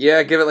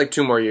 Yeah, give it like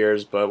 2 more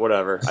years, but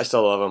whatever. I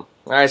still love him.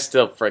 I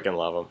still freaking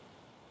love him.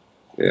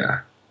 Yeah.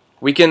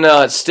 We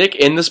can stick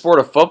in the sport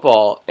of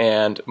football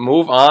and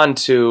move on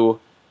to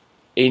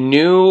a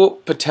new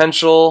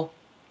potential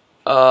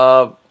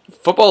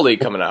football league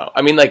coming out.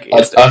 I mean, like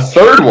a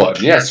third one.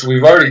 Yes,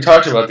 we've already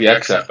talked about the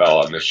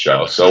XFL on this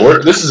show, so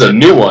this is a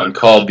new one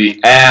called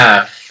the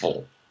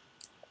AFL.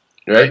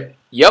 Right?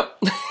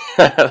 Yep,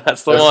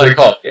 that's the one. What they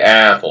call it, the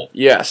AFL.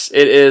 Yes,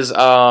 it is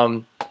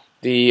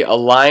the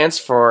Alliance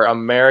for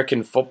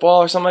American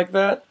Football or something like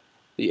that.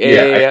 The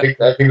AAF.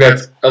 I think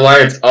that's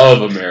Alliance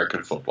of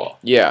American Football.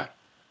 Yeah.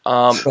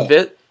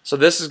 So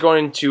this is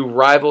going to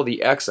rival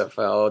the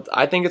XFL.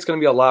 I think it's going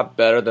to be a lot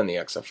better than the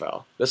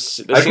XFL.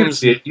 This I can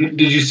see it.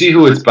 Did you see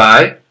who it's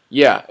by?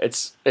 Yeah,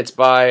 it's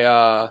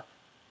by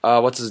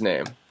what's his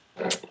name?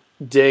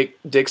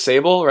 Dick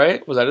Sable,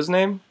 right? Was that his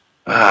name?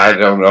 I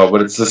don't know,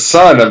 but it's the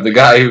son of the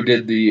guy who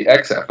did the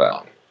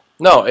XFL.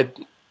 No,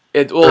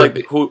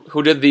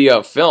 who did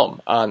the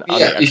film on the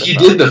XFL. He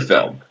did the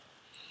film.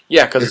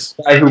 Yeah, because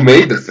the guy who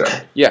made the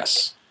film.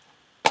 Yes.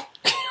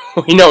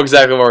 We know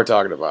exactly what we're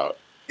talking about.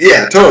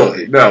 Yeah,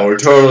 totally. No, we're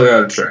totally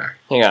on track.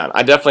 Hang on.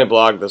 I definitely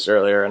blogged this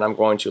earlier, and I'm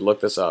going to look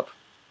this up.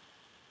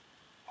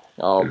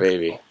 Oh,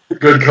 baby.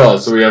 Good call.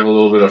 So we have a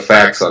little bit of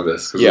facts on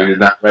this, because we did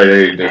not write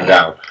anything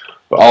down.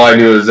 But all I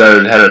knew is that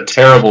it had a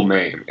terrible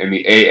name, and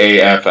the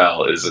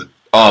AAFL is an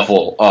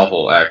awful,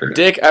 awful acronym.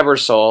 Dick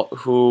Ebersol,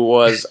 who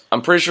was,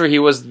 I'm pretty sure he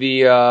was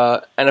the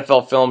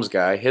NFL Films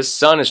guy. His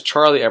son is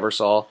Charlie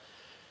Ebersol,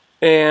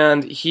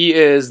 and he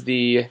is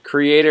the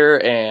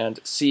creator and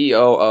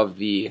CEO of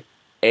the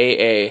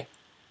AAF,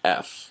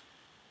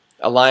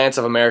 Alliance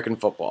of American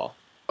Football.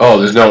 Oh,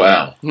 there's no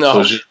L. No. So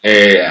it's just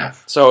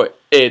AAF. So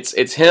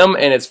it's him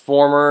and its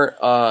former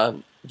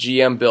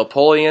GM Bill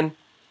Polian.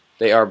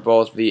 They are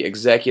both the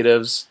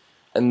executives,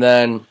 and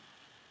then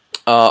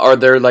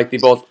they're like the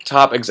both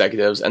top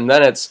executives, and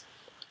then it's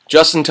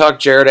Justin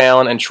Tuck, Jared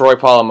Allen, and Troy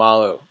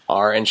Polamalu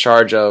are in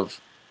charge of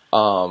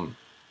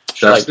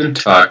Justin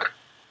Tuck,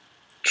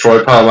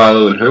 Troy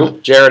Polamalu, and who?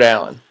 Jared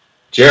Allen.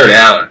 Jared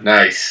Allen,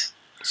 nice.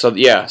 So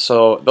yeah,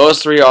 so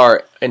those 3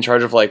 are in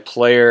charge of like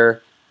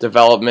player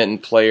development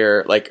and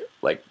player like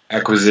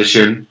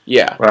acquisition.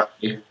 Yeah. Right.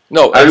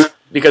 No,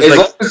 because as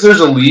long as there's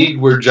a league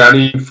where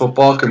Johnny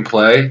Football can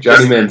play,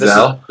 Johnny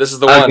Manziel. This is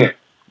the one.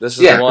 This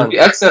is the one. The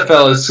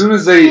XFL. As soon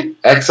as they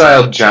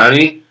exiled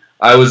Johnny,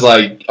 I was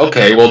like,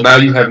 okay, well now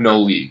you have no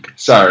league.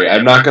 Sorry,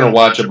 I'm not going to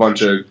watch a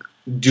bunch of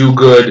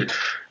do-good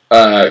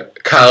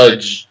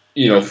college,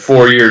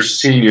 4-year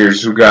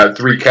seniors who got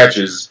 3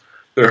 catches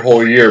their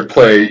whole year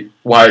play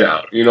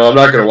wideout. I'm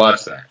not going to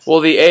watch that. Well,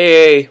 the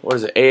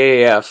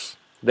AAF.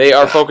 They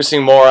are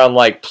focusing more on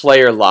like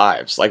player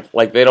lives.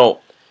 Like they don't.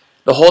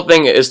 The whole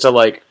thing is to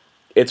like.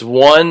 It's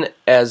one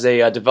as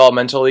a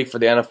developmental league for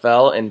the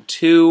NFL, and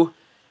 2,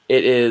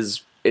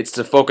 it's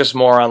to focus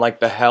more on like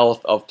the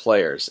health of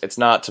players. It's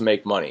not to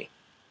make money.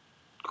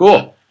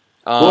 Cool.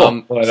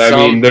 Cool. But I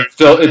mean, they're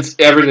still.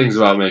 Everything's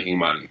about making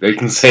money. They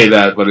can say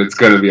that, but it's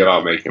going to be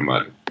about making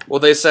money. Well,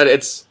 they said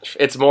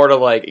it's more to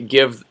like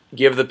give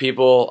the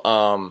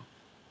people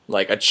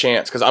like a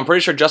chance, because I'm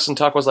pretty sure Justin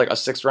Tuck was like a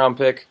 6th round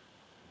pick,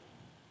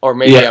 or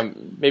maybe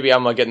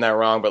I'm getting that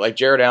wrong. But like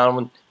Jared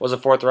Allen was a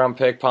 4th round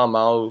pick.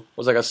 Palomalu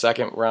was like a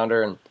 2nd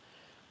rounder,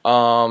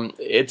 and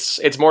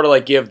it's more to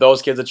like give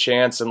those kids a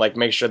chance and like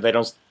make sure they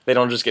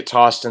don't just get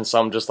tossed in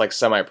some just like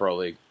semi-pro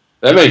league.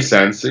 That makes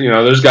sense. You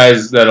know, there's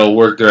guys that'll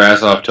work their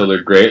ass off till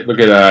they're great.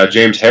 Look at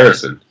James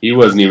Harrison. He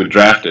wasn't even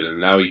drafted, and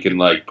now he can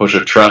like push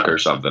a truck or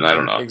something. I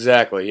don't know.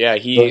 Exactly. Yeah,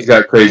 he's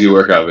got crazy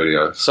workout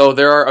videos. So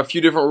there are a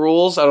few different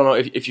rules. I don't know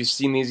if you've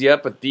seen these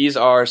yet, but these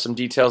are some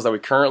details that we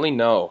currently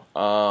know.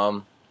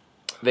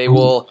 They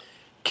will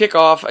kick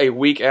off a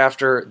week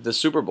after the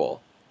Super Bowl.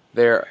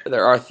 There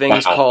are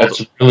things called.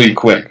 That's really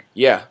quick.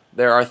 Yeah,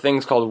 there are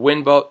things called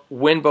win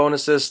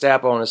bonuses,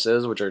 stat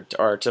bonuses, which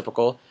are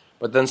typical.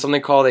 But then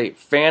something called a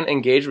fan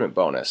engagement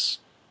bonus.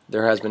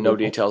 There has been no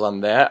details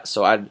on that,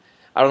 so I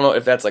don't know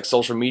if that's like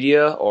social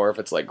media or if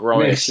it's like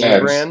growing a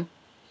team brand.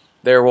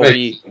 There will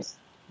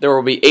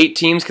be 8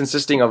 teams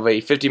consisting of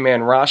a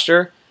 50-man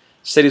roster.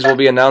 Cities will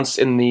be announced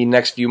in the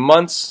next few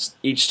months.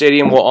 Each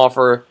stadium will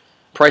offer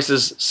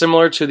prices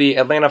similar to the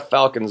Atlanta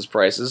Falcons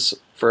prices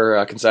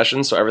for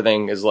concessions, so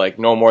everything is like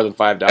no more than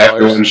 $5.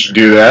 Everyone should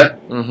do that.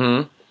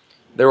 Mm-hmm.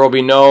 There will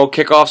be no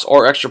kickoffs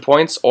or extra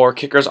points or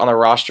kickers on the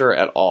roster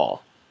at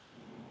all.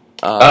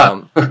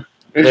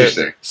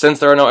 Interesting. Since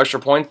there are no extra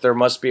points, there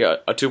must be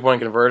a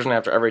 2-point conversion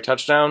after every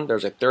touchdown.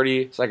 There's a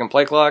 30-second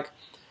play clock,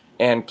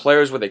 and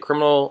players with a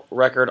criminal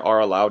record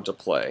are allowed to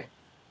play.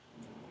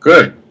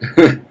 Good.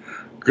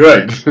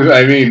 Good.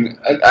 I mean,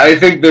 I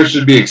think there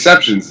should be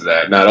exceptions to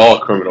that. Not all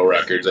criminal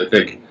records. I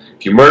think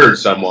if you murdered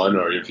someone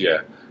or if you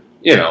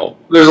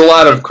there's a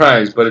lot of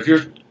crimes, but if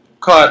you're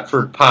caught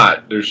for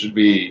pot, there should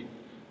be,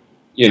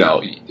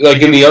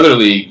 like in the other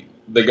league,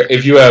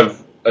 if you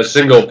have a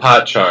single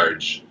pot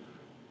charge,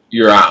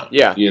 you're out.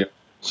 Yeah.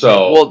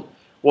 So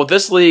well,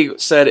 this league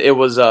said it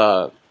was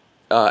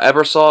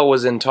Ebersol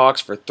was in talks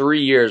for 3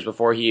 years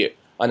before he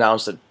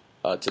announced it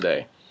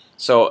today.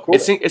 So cool.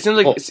 It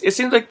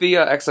seems like the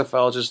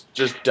XFL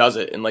just does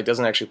it and like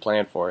doesn't actually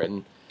plan for it.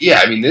 And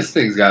yeah, I mean this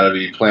thing's got to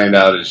be planned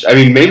out. I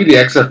mean maybe the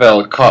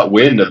XFL caught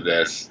wind of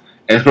this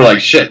and we're like,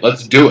 shit,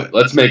 let's do it.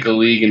 Let's make a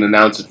league and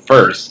announce it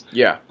first.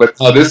 Yeah. But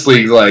this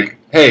league's like,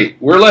 hey,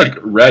 we're like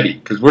ready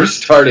because we're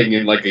starting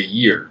in like a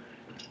year.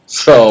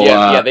 So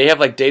yeah, they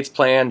have like dates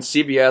planned.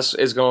 CBS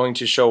is going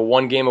to show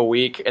 1 game a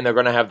week, and they're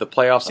going to have the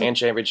playoffs and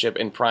championship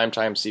in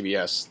primetime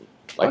CBS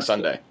like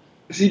Sunday.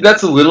 See,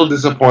 that's a little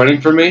disappointing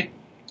for me.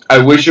 I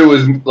wish it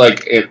was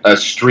like a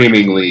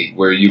streaming league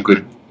where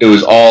it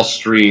was all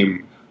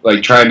stream,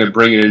 like trying to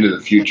bring it into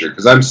the future.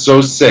 Because I'm so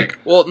sick.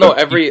 Well, no,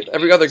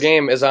 every other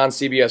game is on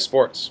CBS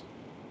Sports.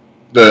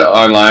 The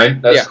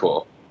online, that's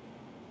cool.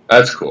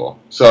 That's cool.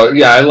 So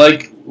yeah, I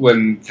like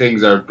when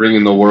things are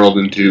bringing the world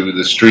into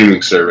the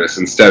streaming service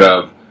instead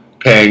of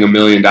paying $1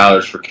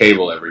 million for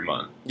cable every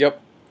month.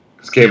 Yep.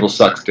 Because cable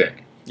sucks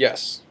dick.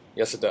 Yes,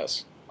 it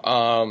does.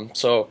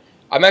 So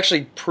I'm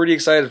actually pretty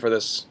excited for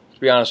this, to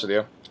be honest with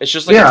you. It's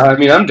just like I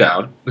mean, I'm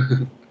down.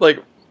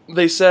 Like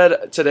they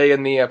said today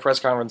in the press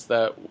conference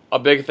that a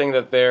big thing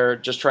that they're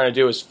just trying to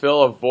do is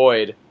fill a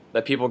void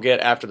that people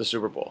get after the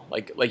Super Bowl.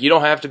 Like you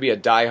don't have to be a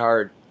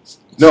diehard.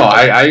 No,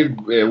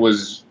 it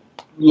was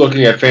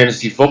looking at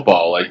fantasy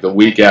football like the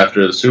week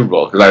after the Super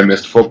Bowl because I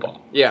missed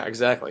football. Yeah,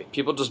 exactly.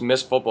 People just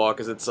miss football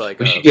because it's like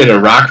we should get a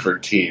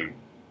Rockford team.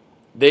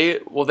 They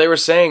were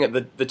saying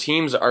that the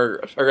teams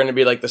are going to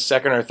be like the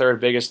 2nd or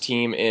 3rd biggest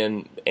team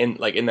in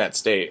that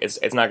state.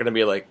 It's not going to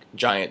be like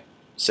giant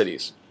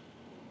cities.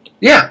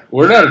 Yeah,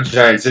 we're not a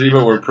giant city,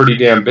 but we're pretty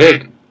damn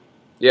big.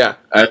 Yeah,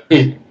 I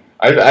mean,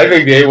 I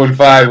think the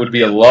 815 would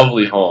be a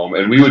lovely home,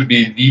 and we would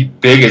be the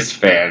biggest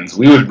fans.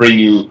 We would bring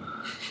you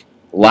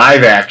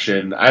live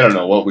action. I don't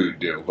know what we would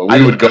do, but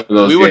we would go to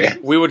those games.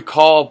 We would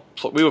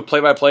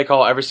play-by-play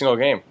call every single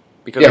game.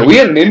 Because we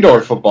had an indoor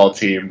football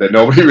team that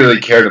nobody really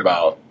cared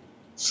about.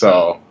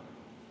 So,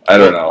 I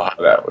don't know how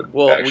that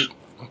would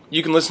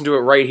you can listen to it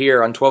right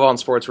here on 12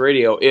 Ounce Sports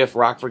Radio if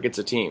Rockford gets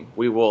a team.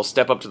 We will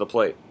step up to the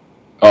plate.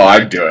 Oh,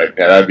 I'd do it.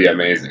 Yeah, that'd be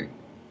amazing.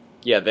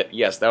 Yeah,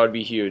 that would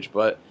be huge.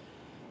 But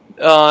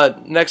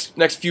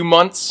next few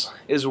months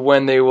is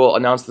when they will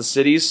announce the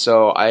cities,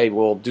 so I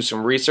will do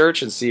some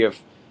research and see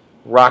if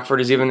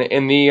Rockford is even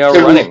in the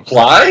running. Can we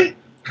apply?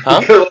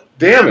 Huh?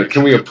 Damn it!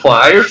 Can we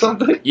apply or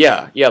something?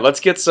 Yeah. Let's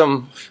get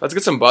some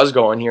buzz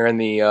going here in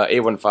the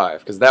A15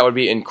 because that would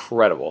be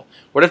incredible.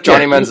 What if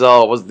Johnny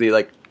Manziel was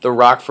the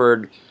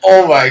Rockford?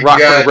 Oh my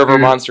God, River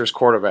dude. Monsters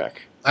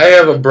quarterback? I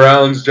have a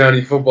Browns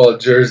Johnny Football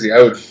jersey.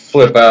 I would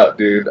flip out,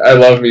 dude. I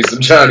love me some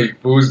Johnny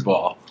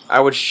Foosball. I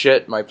would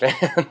shit my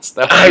pants.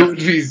 I would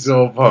be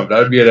so pumped. I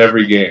would be at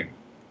every game.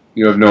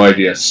 You have no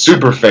idea.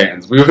 Super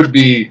fans. We would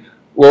be.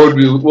 What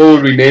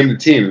would we name the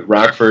team?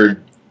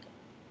 Rockford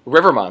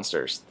River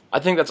Monsters. I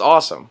think that's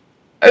awesome.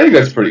 I think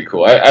that's pretty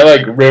cool. I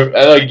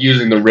like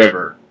using the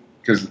river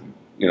because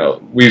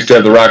we used to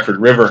have the Rockford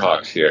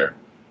Riverhawks here.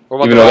 What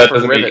about Even the though that Rockford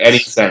doesn't Rivets? make any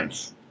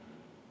sense.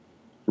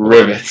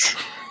 Rivets.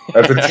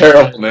 That's a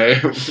terrible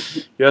name.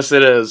 Yes,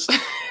 it is.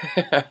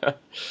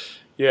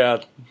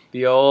 Yeah,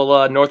 the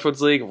old Northwoods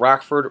League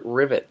Rockford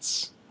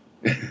Rivets.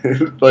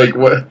 Like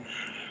what?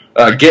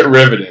 Get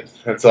riveted.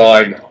 That's all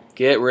I know.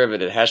 Get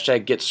riveted.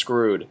 Hashtag get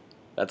screwed.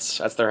 That's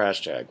their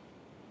hashtag.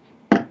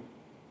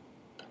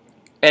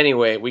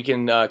 Anyway, we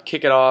can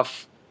kick it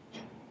off.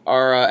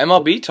 Our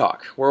MLB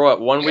talk. We're what,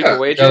 1 week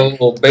away, We got a Jake?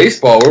 little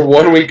baseball. We're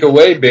 1 week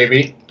away,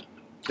 baby.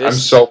 I'm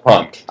so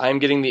pumped. I'm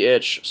getting the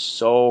itch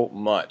so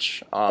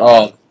much.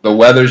 The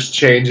weather's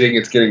changing.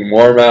 It's getting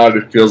warm out.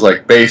 It feels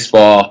like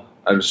baseball.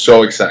 I'm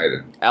so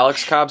excited.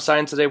 Alex Cobb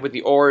signed today with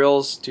the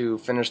Orioles to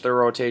finish their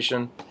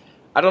rotation.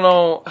 I don't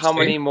know how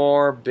many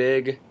more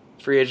big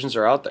free agents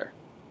are out there.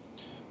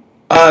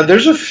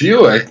 There's a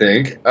few, I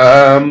think.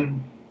 I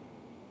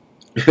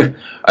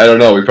don't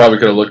know. We probably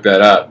could have looked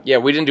that up. Yeah,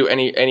 we didn't do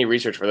any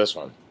research for this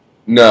one.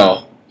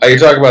 No. I can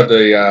talk about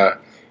the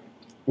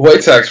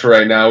White Sox for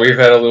right now. We've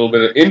had a little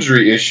bit of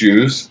injury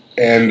issues,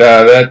 and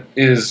that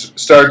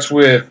starts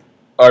with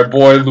our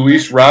boy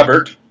Luis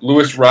Robert.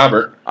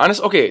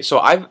 Okay, so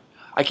I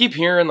keep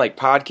hearing like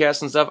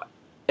podcasts and stuff,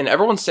 and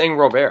everyone's saying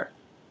Robert.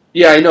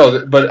 Yeah, I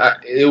know,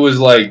 but it was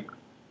like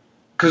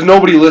because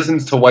nobody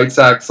listens to White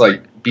Sox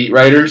like beat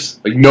writers.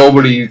 Like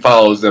nobody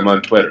follows them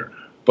on Twitter,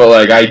 but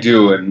like I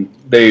do, and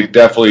they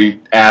definitely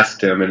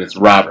asked him, and it's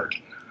Robert.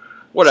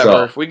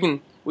 Whatever. So.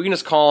 We can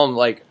just call him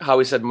like how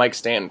we said Mike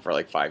Stanton for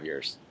like 5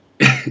 years.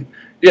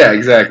 Yeah,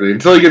 exactly.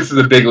 Until he gets to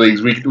the big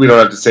leagues, we don't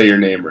have to say your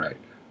name right.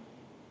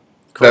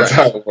 Correct. That's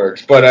how it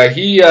works. But I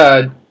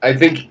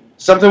think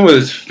something with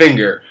his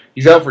finger.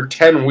 He's out for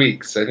 10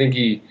 weeks. I think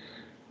he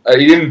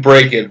didn't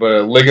break it, but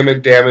a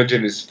ligament damage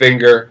in his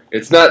finger.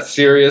 It's not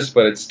serious,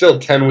 but it's still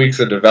 10 weeks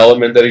of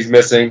development that he's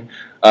missing.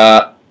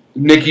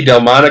 Nicky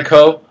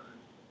Delmonico,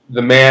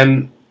 the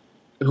man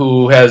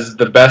who has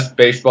the best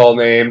baseball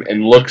name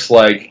and looks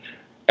like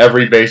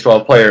every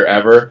baseball player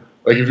ever.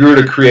 Like if you were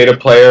to create a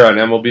player on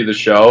MLB The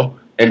Show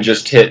and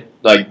just hit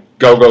like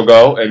go, go,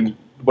 go, and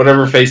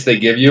whatever face they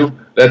give you,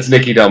 that's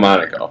Nicky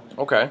Delmonico.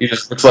 Okay. He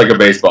just looks like a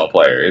baseball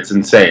player. It's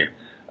insane.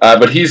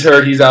 But he's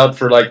hurt. He's out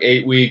for like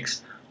 8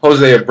 weeks.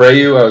 Jose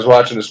Abreu, I was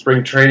watching a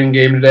spring training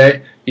game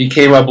today. He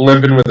came up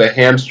limping with a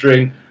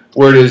hamstring.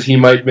 Word is he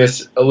might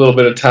miss a little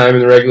bit of time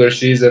in the regular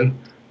season.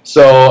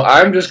 So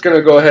I'm just going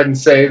to go ahead and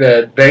say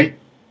that thank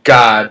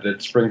God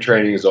that spring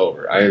training is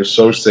over. I am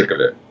so sick of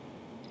it.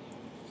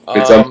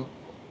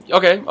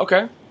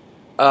 Okay.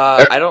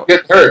 I don't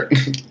get hurt.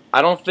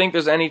 I don't think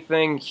there's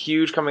anything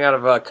huge coming out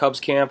of Cubs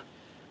camp.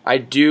 I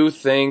do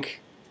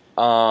think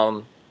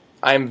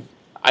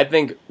I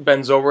think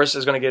Ben Zobrist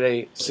is going to get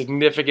a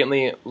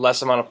significantly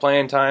less amount of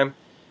playing time.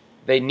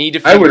 They need to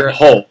figure. I would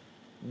hope.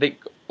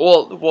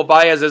 Well,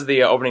 Baez is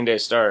the opening day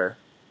starter.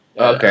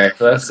 Okay,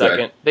 so that's second.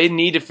 good. They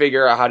need to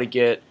figure out how to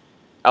get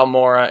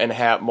Almora and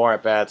Happ more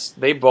at bats.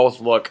 They both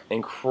look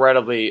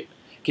incredibly.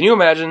 Can you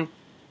imagine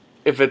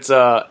if it's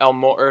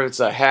Almora or if it's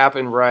a Happ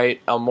in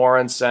right, Almora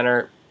in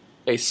center,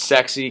 a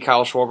sexy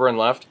Kyle Schwarber in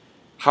left?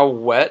 How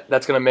wet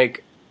that's going to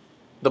make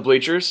the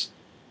bleachers?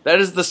 That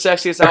is the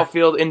sexiest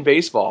outfield in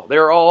baseball.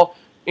 They're all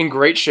in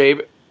great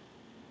shape.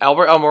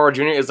 Albert Almora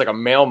Jr. is like a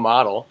male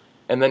model,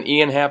 and then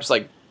Ian Happ's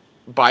like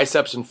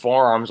biceps and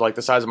forearms like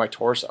the size of my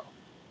torso.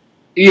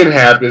 Ian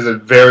Happ is a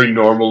very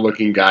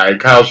normal-looking guy.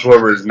 Kyle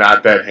Schwarber is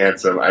not that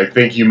handsome. I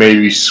think you may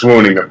be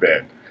swooning a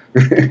bit.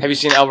 Have you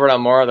seen Albert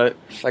Almora?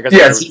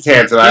 Yes, he's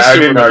handsome. I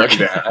didn't argue looking.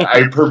 that.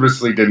 I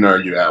purposely didn't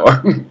argue that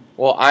one.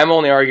 Well, I'm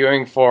only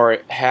arguing for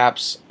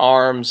Happ's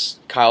arms,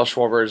 Kyle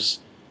Schwarber's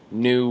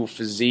new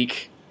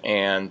physique,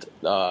 and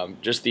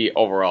just the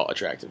overall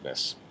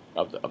attractiveness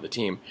of the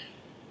team.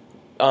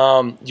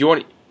 Do you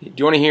want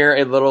to hear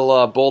a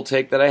little bold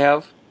take that I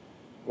have?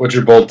 What's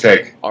your bold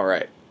take? All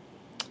right.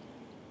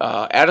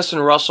 Addison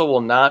Russell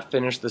will not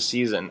finish the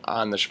season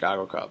on the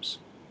Chicago Cubs.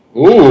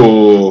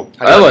 Ooh,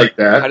 I like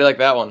that. How do you like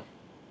that one?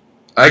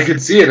 I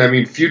could see it. I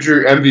mean,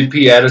 future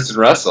MVP Addison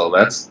Russell.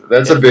 That's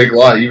a big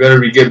lot. You better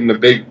be getting a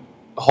big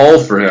haul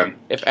for him.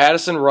 If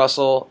Addison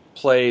Russell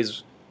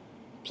plays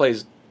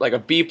like a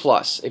B+,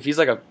 if he's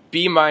like a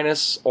B-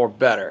 or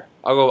better,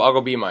 I'll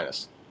go B-.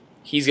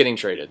 He's getting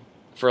traded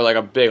for like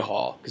a big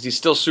haul because he's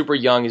still super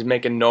young. He's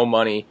making no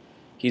money.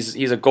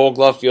 He's a Gold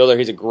Glove fielder.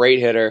 He's a great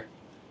hitter.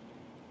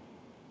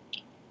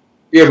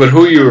 Yeah, but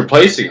who are you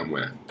replacing him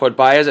with? Put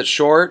Baez at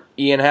short,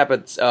 Ian Happ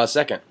at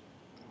second.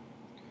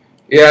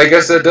 Yeah, I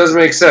guess that does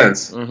make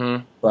sense.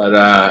 Mm-hmm.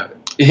 But,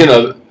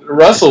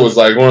 Russell was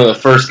like one of the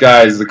first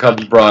guys the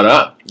Cubs brought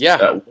up. Yeah.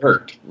 That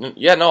worked.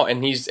 Yeah, no,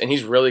 and he's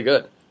really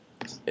good.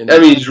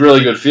 He's a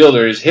really good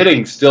fielder. His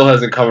hitting still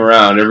hasn't come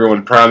around.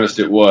 Everyone promised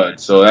it would.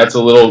 So that's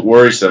a little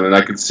worrisome, and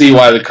I could see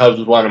why the Cubs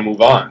would want to move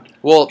on.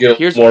 Well,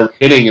 here's more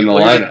hitting in the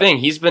lineup. Here's the thing.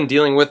 He's been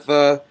dealing with,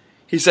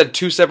 he said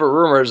 2 separate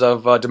rumors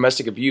of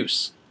domestic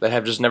abuse that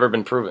have just never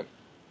been proven.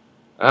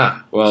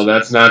 Ah, well,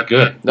 that's not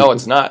good. No,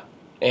 it's not.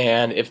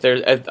 And I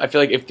feel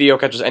like if Theo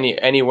catches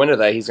any wind of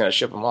that, he's going to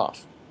ship him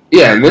off.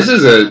 Yeah, and this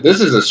is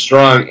a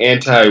strong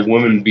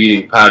anti-woman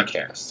beating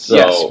podcast. So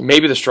yes,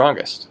 maybe the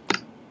strongest.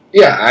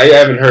 Yeah, I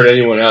haven't heard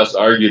anyone else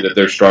argue that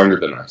they're stronger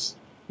than us.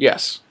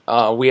 Yes,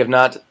 we have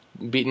not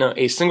beaten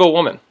a single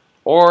woman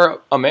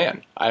or a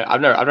man.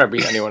 I've never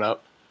beaten anyone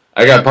up.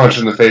 I got punched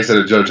in the face at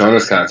a Joe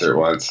Jonas concert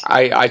once.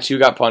 I too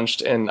got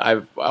punched, and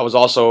I was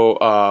also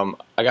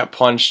I got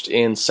punched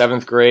in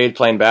 7th grade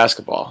playing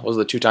basketball. Those are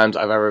the 2 times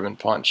I've ever been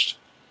punched.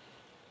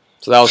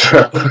 So that was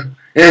cool.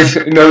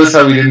 Notice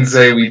how we didn't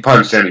say we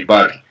punched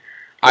anybody.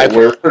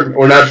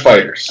 We're not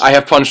fighters. I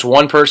have punched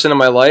one person in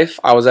my life.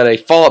 I was at a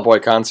Fall Out Boy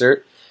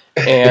concert,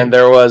 and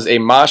there was a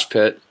mosh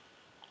pit.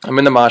 I'm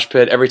in the mosh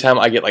pit. Every time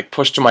I get like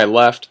pushed to my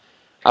left,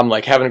 I'm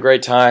like having a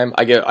great time.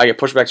 I get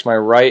pushed back to my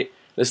right.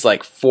 This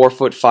like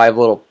 4'5"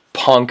 little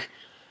punk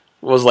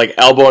was like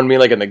elbowing me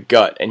like in the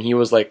gut, and he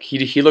was like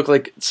he looked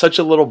like such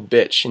a little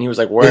bitch, and he was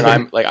like wearing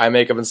eye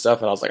makeup and stuff,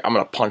 and I was like, I'm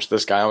gonna punch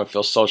this guy. I'm gonna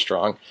feel so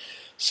strong.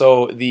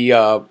 So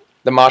the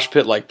mosh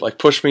pit like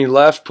pushed me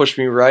left, pushed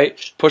me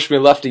right, pushed me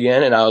left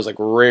again, and I was like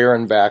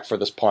rearing back for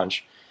this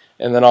punch.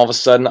 And then all of a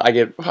sudden I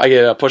get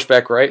pushed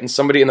back right, and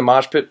somebody in the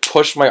mosh pit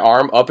pushed my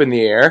arm up in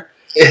the air,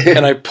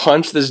 and I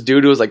punched this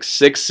dude who was like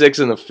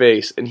 6'6" in the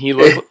face, and he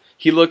looked.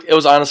 It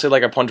was honestly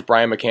like I punched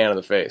Brian McCann in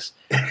the face.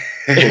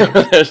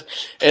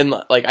 And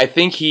like I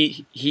think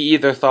he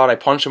either thought I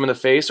punched him in the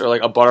face or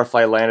like a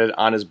butterfly landed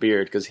on his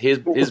beard because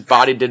his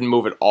body didn't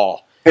move at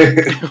all.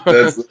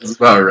 That's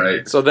about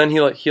right. So then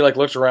he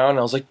looked around and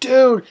I was like,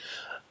 dude,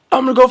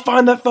 I'm gonna go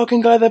find that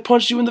fucking guy that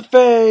punched you in the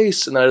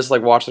face. And I just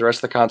like watched the rest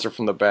of the concert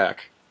from the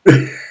back.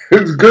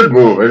 It's a good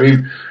move. I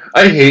mean,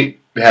 I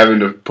hate having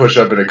to push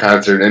up in a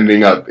concert and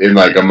ending up in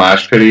like a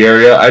mosh pity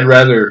area. I'd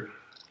rather,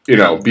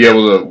 be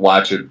able to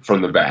watch it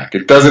from the back.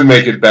 It doesn't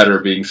make it better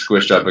being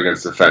squished up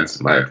against the fence,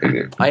 in my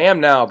opinion. I am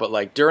now, but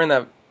like during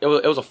that, it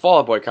was a Fall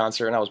Out Boy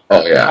concert, and I was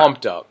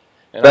pumped up.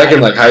 And back in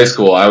like high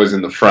school, I was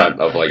in the front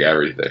of like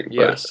everything.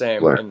 Yeah,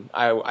 same. And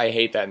I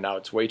hate that now.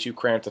 It's way too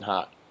cramped and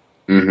hot.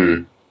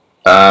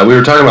 Mm-hmm. We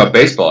were talking about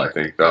baseball, I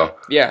think, though.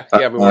 Yeah,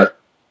 we were.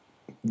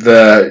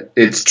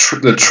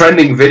 The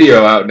trending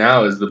video out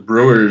now is the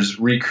Brewers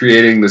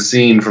recreating the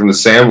scene from the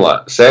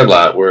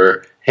Sandlot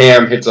where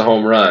Ham hits a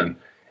home run.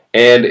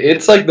 And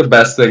it's like the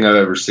best thing I've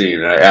ever seen,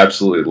 and I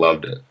absolutely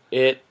loved it.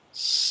 It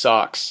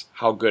sucks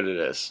how good it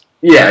is.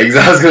 Yeah,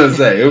 exactly. I was going to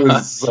say, it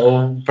was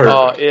so perfect.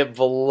 Oh, it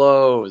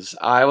blows.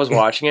 I was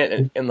watching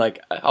it, and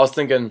like, I was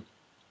thinking,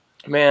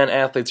 man,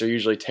 athletes are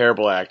usually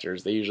terrible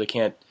actors. They usually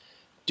can't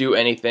do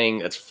anything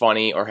that's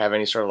funny or have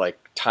any sort of like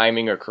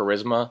timing or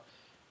charisma.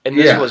 And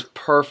this was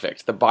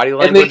perfect. The body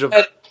language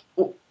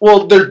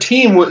well, their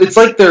team, it's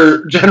like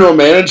their general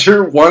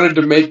manager wanted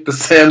to make the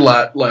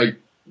Sandlot like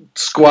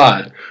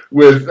squad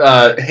with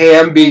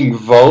Ham being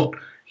Vogt.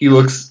 He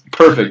looks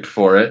perfect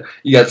for it.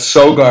 You got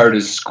Sogard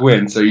as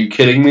Squints. Are you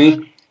kidding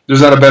me?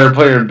 There's not a better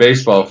player in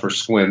baseball for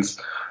Squints.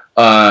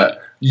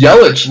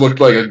 Yelich looked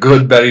like a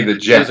good Benny the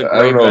Jet. He was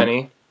a great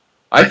Benny.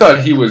 I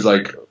thought he was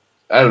like,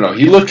 I don't know.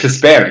 He looked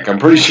Hispanic. I'm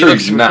pretty sure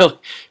he's not. He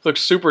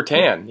looks super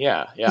tan.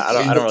 Yeah.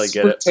 I don't really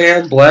get it.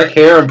 Tan, black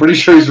hair. I'm pretty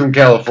sure he's from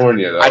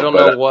California, though. I don't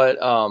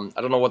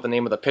know what the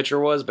name of the pitcher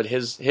was, but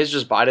his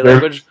just body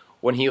language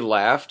when he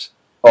laughed.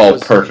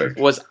 Perfect.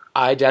 Was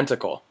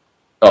identical.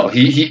 Oh,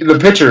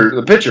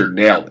 the pitcher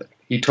nailed it.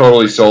 He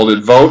totally sold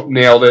it. Vogt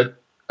nailed it.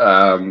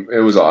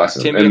 It was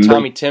awesome.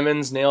 Tommy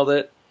Timmons nailed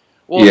it.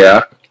 Well,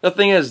 yeah. The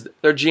thing is,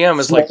 their GM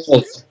is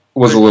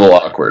was a little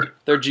awkward.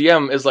 Their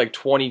GM is like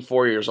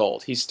 24 years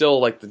old. He's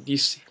still like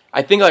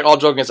I think like all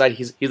joking aside,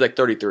 he's like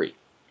 33.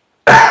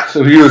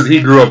 So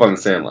he grew up on the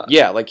Sandlot.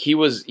 Yeah, like he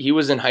was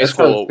in high That's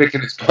school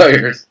picking his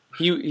players.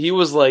 He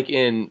was like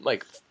in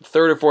like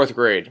 3rd or 4th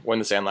grade when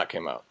the Sandlot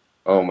came out.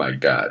 Oh my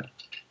god.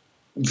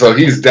 So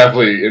he's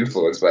definitely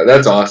influenced by it.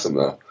 That's awesome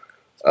though.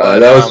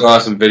 That was an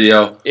awesome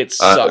video. It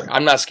sucked.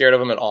 I'm not scared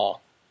of him at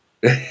all.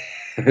 They're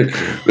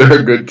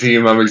a good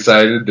team. I'm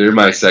excited. They're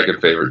my second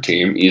favorite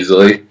team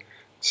easily.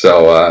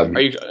 So are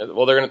you?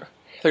 Well, they're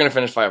gonna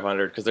finish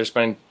 500 because they're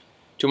spending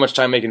too much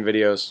time making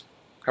videos.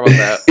 How about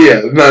that?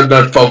 Yeah,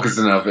 not focused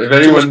enough. If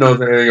anyone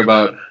knows anything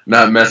about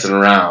not messing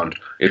around,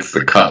 it's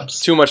the Cubs.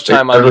 Too much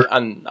time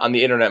on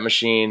the internet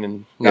machine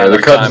and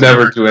the Cubs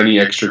never do any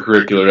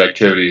extracurricular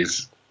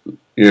activities.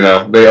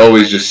 They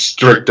always just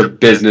strict to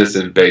business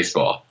and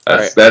baseball.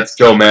 That's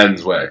Joe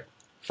Madden's way.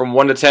 From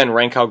 1 to 10,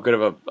 rank how good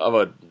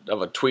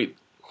of a tweet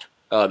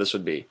this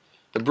would be.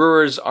 The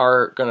Brewers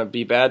are going to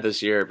be bad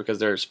this year because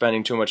they're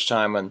spending too much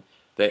time on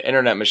the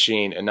internet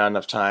machine and not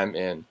enough time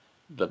in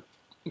the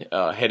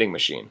hitting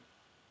machine.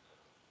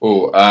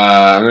 Oh,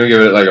 I'm going to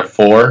give it like a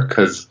 4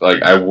 because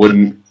like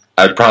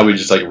I'd probably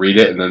just like read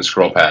it and then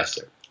scroll past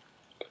it.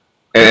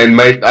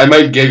 And I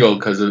might giggle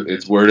because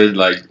it's worded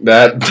like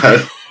that.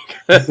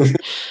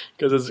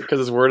 Because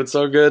it's worded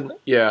so good?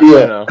 Yeah.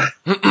 I know.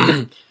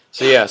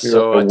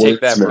 So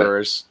take that,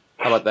 Brewers.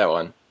 How about that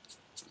one?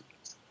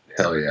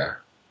 Hell yeah.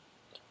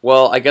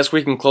 Well, I guess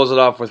we can close it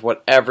off with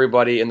what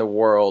everybody in the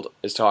world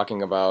is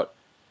talking about.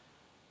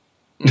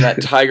 And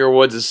that Tiger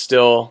Woods is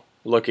still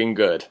looking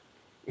good.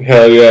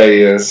 Hell yeah,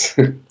 he is.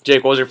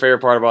 Jake, what was your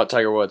favorite part about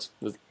Tiger Woods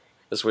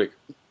this week?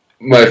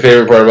 My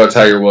favorite part about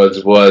Tiger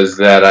Woods was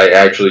that I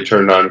actually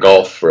turned on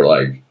golf for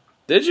like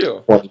Did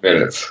you? 20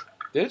 minutes.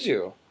 Did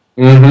you?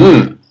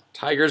 Mm-hmm.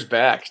 Tiger's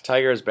back.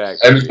 Tiger's back.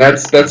 I mean,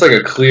 that's like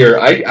a clear.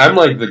 I'm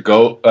like the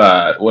goat.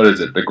 What is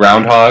it? The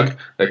groundhog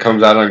that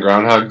comes out on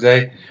Groundhog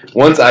Day.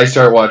 Once I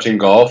start watching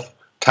golf,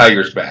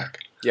 Tiger's back.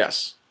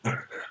 Yes.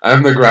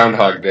 I'm the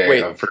Groundhog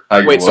Day for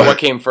Tiger Wait, so Woods. what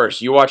came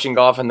first? You watching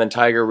golf and then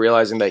Tiger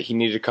realizing that he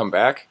needed to come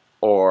back?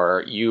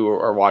 Or you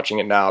are watching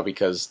it now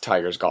because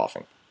Tiger's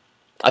golfing?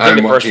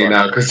 I'm watching it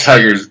now because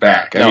Tiger's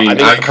back. No, I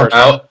mean, I come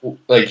out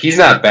like he's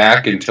not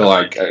back until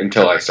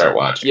I start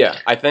watching. Yeah,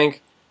 I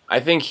think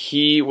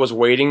he was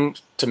waiting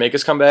to make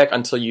his comeback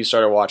until you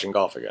started watching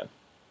golf again.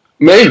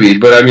 Maybe,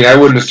 but I mean, I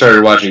wouldn't have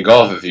started watching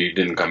golf if he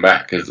didn't come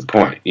back. Is the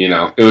point? You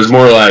know, it was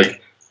more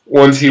like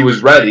once he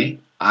was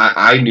ready.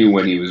 I knew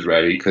when he was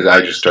ready because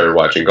I just started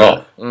watching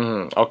golf.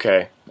 Mm-hmm.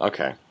 Okay.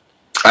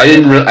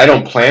 I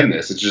don't plan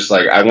this. It's just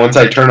like once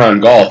I turn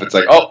on golf, it's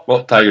like, oh,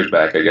 well, Tiger's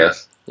back, I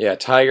guess. Yeah,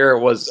 Tiger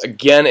was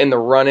again in the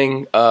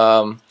running.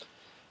 Rory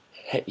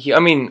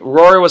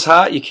was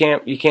hot. You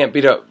can't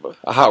beat a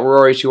hot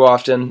Rory too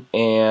often,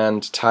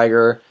 and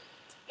Tiger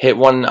hit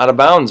one out of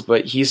bounds.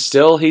 But he's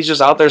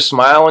just out there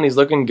smiling. He's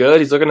looking good.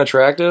 He's looking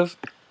attractive.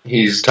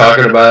 He's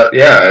talking about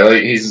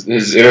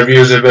his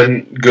interviews have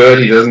been good.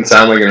 He doesn't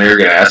sound like an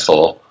arrogant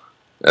asshole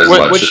as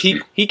much. Which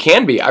he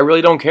can be. I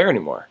really don't care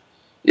anymore.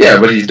 Yeah,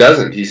 but he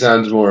doesn't. He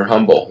sounds more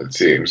humble, it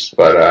seems.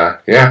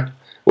 But yeah.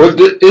 Well,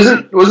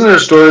 wasn't there a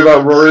story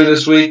about Rory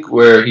this week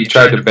where he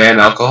tried to ban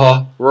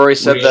alcohol? Rory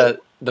said that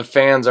the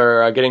fans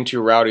are getting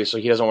too rowdy, so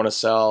he doesn't want to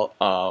sell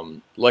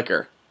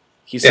liquor.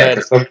 He said,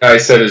 'cause some guy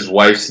said his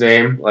wife's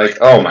name. Like,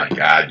 oh my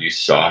God, you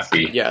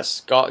softy.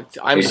 Yes,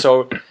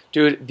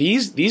 dude.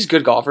 These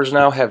good golfers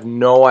now have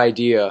no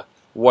idea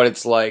what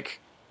it's like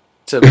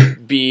to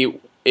be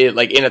in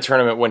a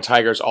tournament when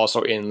Tiger's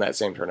also in that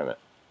same tournament.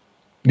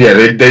 Yeah,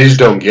 they just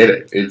don't get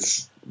it.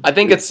 I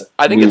think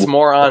it's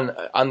more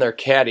on their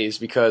caddies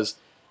because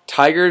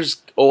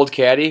Tiger's old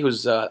caddy,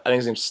 who's I think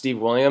his name's Steve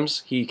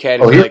Williams, he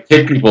caddied. He would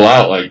kick people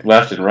out like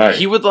left and right.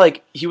 He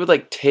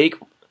would take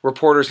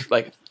reporters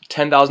like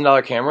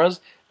 $10,000 cameras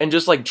and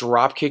just like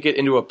drop kick it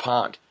into a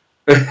pond.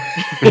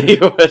 He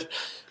would.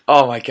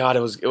 Oh my God,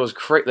 it was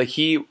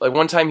crazy. Like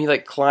one time he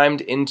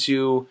climbed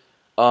into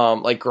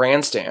like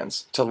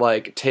grandstands to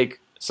like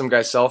take some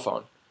guy's cell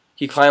phone.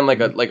 He climbed like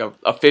a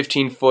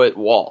 15-foot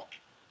wall.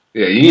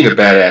 Yeah, you need a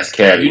badass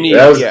caddy.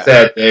 That was a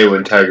sad day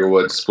when Tiger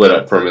Woods split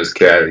up from his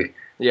caddy.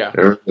 Yeah.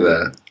 I remember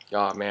that.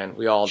 Oh man,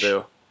 we all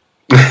do.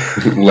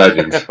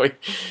 Legends.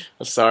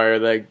 I'm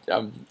sorry,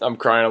 I'm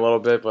crying a little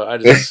bit, but I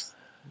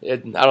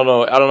don't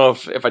know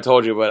if I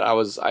told you, but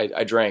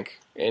I drank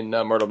in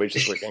Myrtle Beach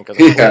this weekend. I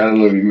don't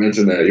know if you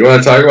mentioned that. You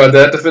want to talk about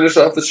that to finish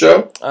off the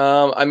show?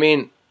 I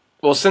mean,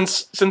 well,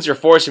 since you're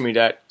forcing me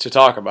to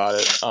talk about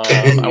it,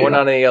 I went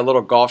on a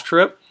little golf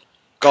trip.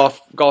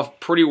 Golf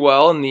pretty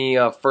well in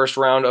the first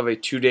round of a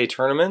 2-day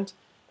tournament,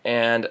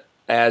 and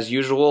as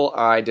usual,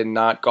 I did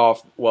not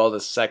golf well the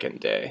second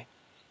day.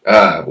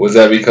 Was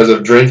that because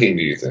of drinking,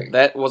 do you think?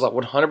 That was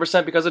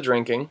 100% because of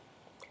drinking.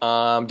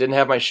 Didn't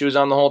have my shoes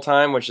on the whole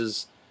time, which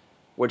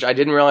I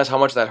didn't realize how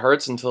much that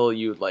hurts until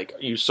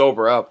you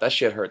sober up. That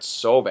shit hurts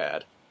so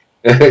bad.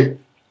 We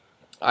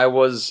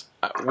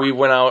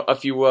went out a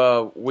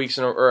few days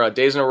in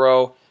a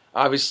row.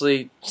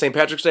 Obviously, St.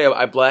 Patrick's Day,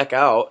 I black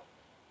out.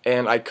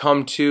 And I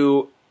come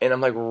to, and I'm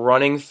like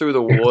running through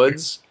the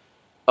woods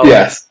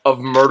of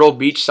Myrtle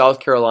Beach, South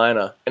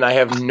Carolina, and I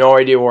have no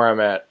idea where I'm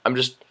at. I'm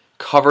just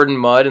covered in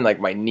mud, and like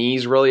my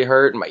knees really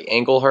hurt, and my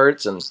ankle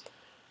hurts, and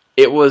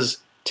it was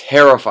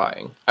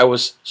terrifying. I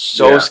was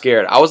so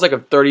scared. I was like a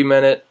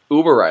 30-minute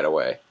Uber ride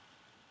away.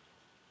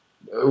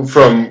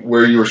 From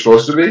where you were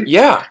supposed to be?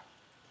 Yeah.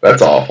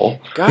 That's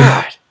awful.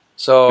 God.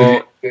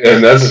 So...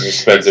 And that's an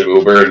expensive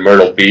Uber in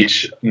Myrtle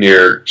Beach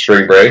near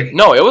spring break?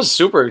 No, it was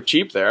super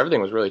cheap there. Everything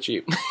was really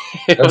cheap.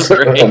 It was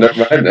great. Oh,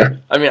 never mind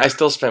then. I mean, I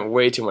still spent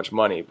way too much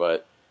money,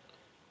 but...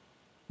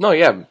 No,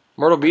 yeah,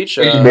 Myrtle Beach...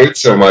 you made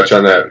so much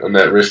on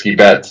that risky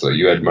bet, so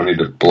you had money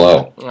to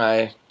blow.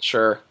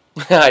 Sure.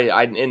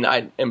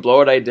 And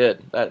blow it I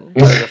did. That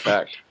is a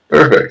fact.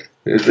 Perfect.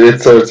 It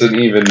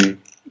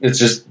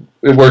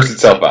works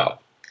itself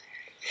out.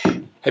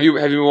 Have you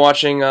been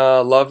watching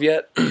Love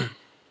yet?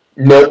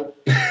 Nope.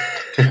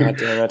 God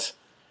damn it.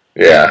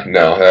 Yeah,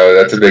 no,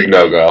 that's a big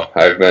no-go.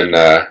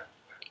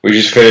 We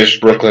just finished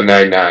Brooklyn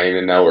Nine-Nine,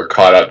 and now we're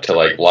caught up to,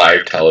 like,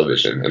 live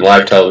television. And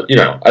I don't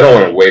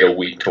want to wait a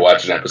week to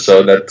watch an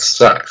episode. That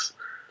sucks.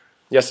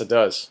 Yes, it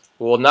does.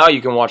 Well, now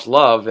you can watch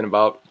Love in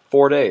about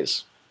 4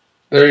 days.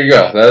 There you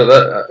go.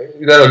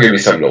 That'll give me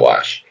something to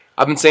watch.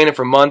 I've been saying it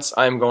for months.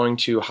 I'm going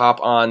to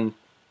hop on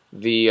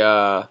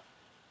the,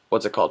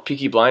 what's it called?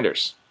 Peaky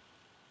Blinders.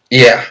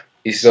 Yeah.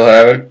 You still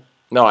haven't?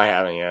 No, I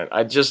haven't yet.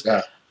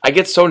 I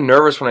get so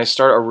nervous when I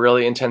start a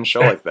really intense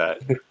show like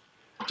that.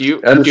 Do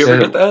you ever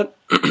get that?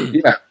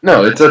 Yeah.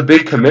 No, it's a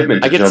big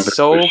commitment to I get jump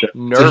so into a show.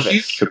 nervous. It's a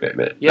huge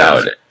commitment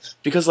nowadays.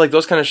 Because like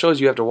those kind of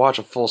shows, you have to watch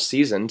a full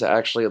season to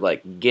actually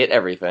like get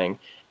everything.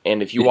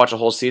 And if you watch a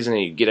whole season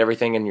and you get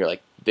everything and you're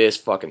like, this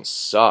fucking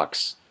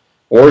sucks,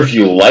 Or if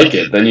you like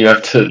it, then you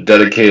have to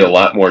dedicate a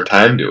lot more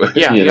time to it.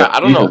 Yeah, you yeah. know?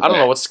 I don't know. Either I don't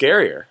know way. what's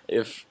scarier.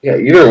 If Yeah,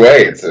 either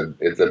way, it's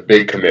a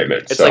big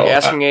commitment. it's so, like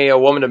asking a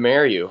woman to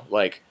marry you.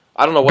 Like,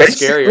 I don't know what's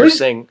Basically.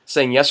 scarier,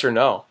 saying yes or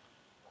no.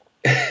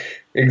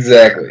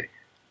 exactly.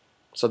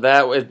 So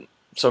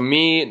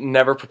me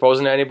never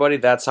proposing to anybody.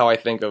 That's how I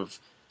think of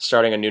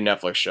starting a new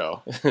Netflix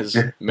show is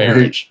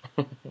marriage.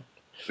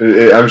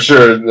 I'm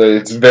sure that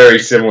it's very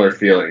similar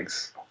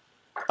feelings.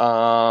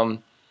 That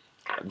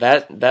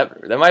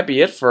might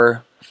be it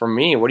for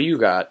me. What do you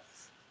got?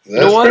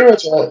 That's what? pretty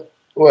much all.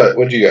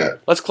 What you got?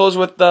 Let's close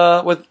with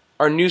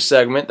our new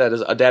segment that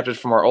is adapted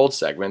from our old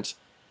segment,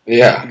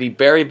 Yeah, the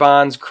Barry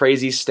Bonds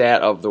crazy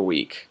stat of the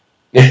week.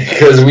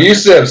 because we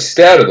used to have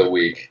stat of the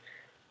week,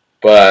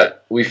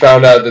 but we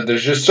found out that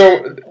there's just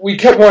so we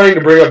kept wanting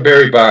to bring up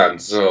Barry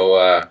Bonds,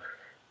 so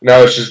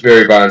now it's just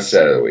Barry Bonds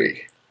stat of the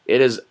week. It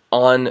is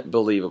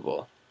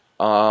unbelievable.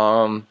 You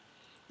want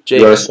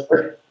Jake, to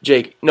start?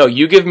 no,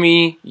 you give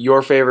me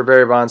your favorite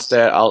Barry Bonds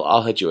stat.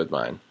 I'll hit you with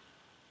mine.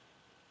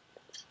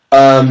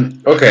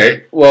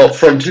 Okay. Well,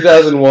 from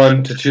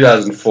 2001 to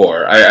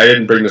 2004, I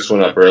didn't bring this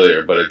one up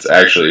earlier, but it's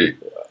actually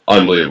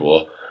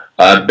unbelievable.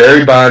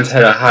 Barry Bonds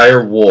had a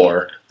higher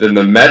WAR than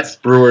the Mets,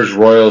 Brewers,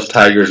 Royals,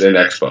 Tigers, and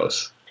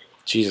Expos.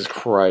 Jesus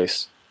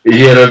Christ,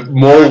 He had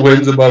more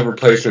wins above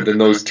replacement than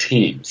those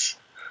teams.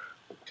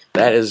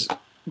 that is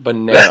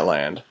banana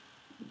land.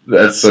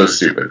 That's so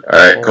stupid. All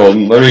right,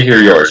 Colton, let me hear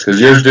yours,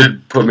 because yours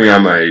did put me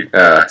on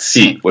my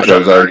seat, which I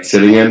was already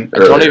sitting in. I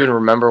don't even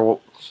remember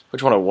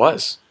which one it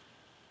was.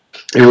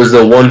 It was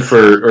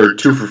the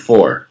 2 for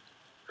 4.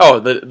 Oh,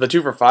 the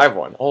 2 for 5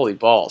 one. Holy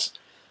balls.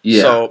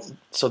 Yeah.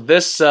 So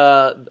this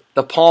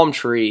the palm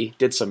tree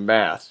did some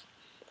math,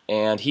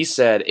 and he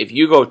said if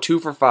you go 2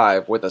 for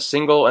 5 with a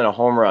single and a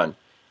home run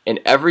in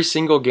every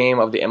single game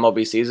of the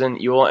MLB season,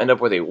 you will end up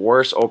with a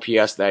worse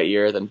OPS that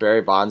year than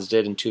Barry Bonds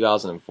did in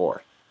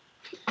 2004.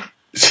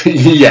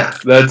 Yeah,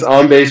 that's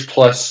on base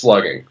plus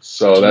slugging.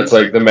 So that's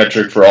like the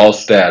metric for all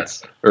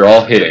stats or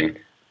all hitting,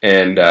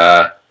 and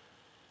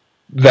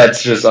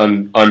that's just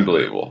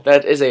unbelievable.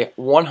 That is a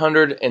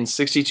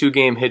 162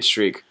 game hit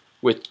streak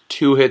with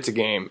 2 hits a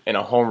game and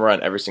a home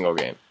run every single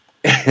game.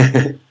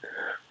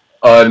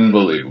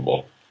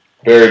 Unbelievable.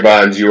 Barry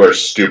Bonds, you are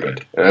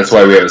stupid, and that's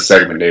why we have a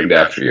segment named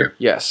after you.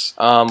 Yes.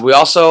 We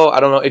also, I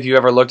don't know if you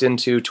ever looked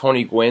into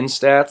Tony Gwynn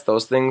stats,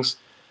 those things.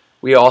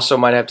 We also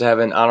might have to have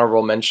an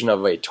honorable mention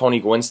of a Tony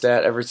Gwynn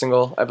stat every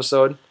single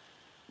episode.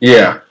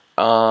 Yeah.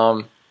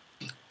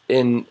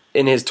 In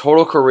his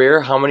total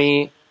career, how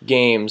many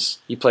games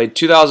he played?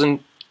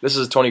 2,000. This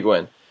is Tony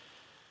Gwynn.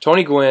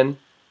 Tony Gwynn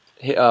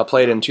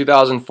played in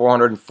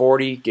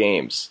 2,440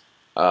 games.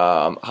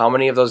 How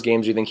many of those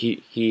games do you think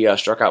he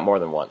struck out more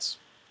than once?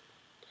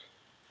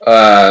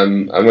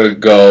 I'm going to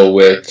go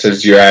with,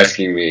 since you're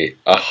asking me,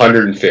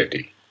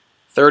 150.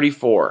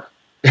 34.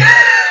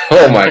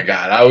 Oh my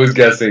god, I was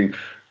guessing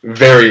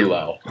very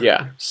low.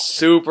 Yeah,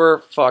 super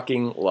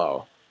fucking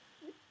low.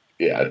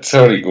 Yeah,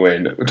 Tony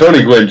Gwynn.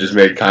 Tony Gwynn just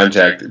made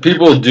contact.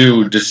 People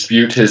do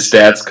dispute his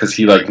stats because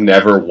he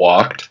never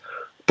walked,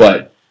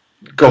 but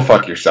go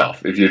fuck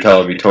yourself if you're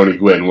telling me Tony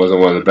Gwynn wasn't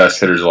one of the best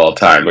hitters of all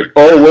time.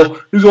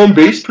 His on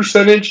base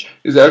percentage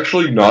is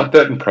actually not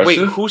that impressive. Wait,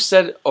 who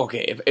said?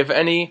 Okay, if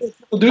any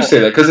People do say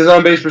that because his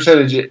on base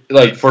percentage,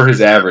 for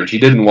his average, he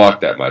didn't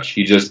walk that much.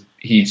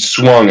 He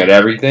swung at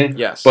everything.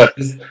 Yes, but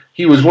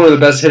he was one of the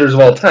best hitters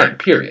of all time.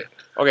 Period.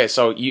 Okay,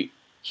 so he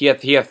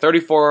had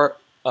 34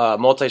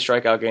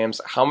 multi-strikeout games.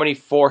 How many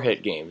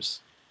 4-hit games?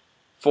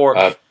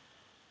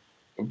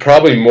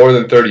 Probably more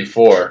than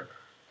 34.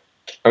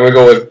 I'm gonna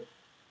go with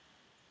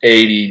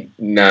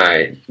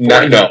 89.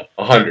 No,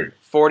 100.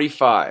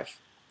 45.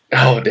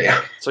 Oh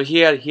damn! So he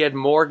had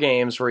more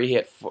games where he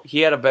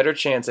had a better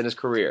chance in his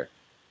career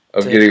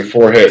Of getting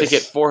 4 hits. to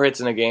get 4 hits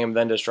in a game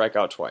than to strike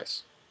out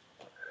twice.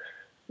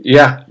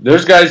 Yeah,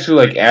 there's guys who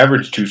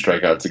average 2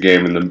 strikeouts a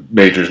game in the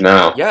majors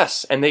now.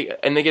 Yes, and they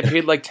get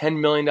paid $10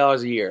 million a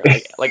year.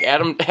 Like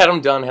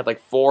Adam Dunn had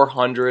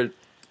 400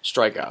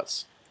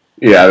 strikeouts.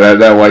 Yeah,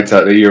 that White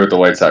Sox, the year with the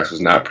White Sox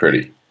was not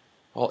pretty.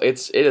 Well,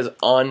 it is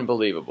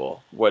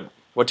unbelievable what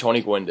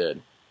Tony Gwynn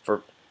did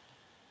for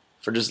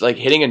just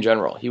hitting in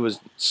general. He was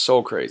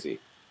so crazy.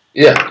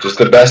 Yeah, just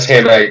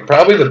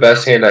probably the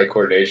best hand-eye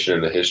coordination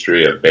in the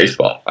history of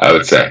baseball, I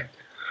would say.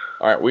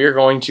 All right, we are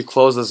going to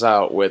close this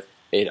out with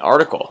an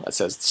article that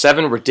says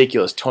 7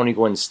 ridiculous Tony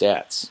Gwynn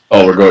stats.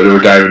 Oh, we're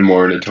diving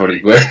more into Tony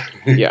Gwynn.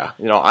 Yeah,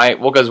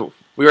 because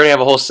we already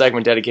have a whole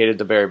segment dedicated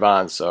to Barry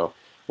Bonds, so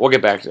we'll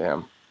get back to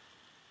him.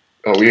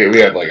 Oh, we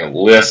have a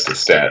list of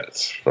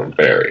stats from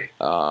Barry.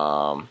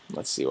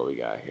 Let's see what we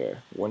got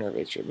here. Winner of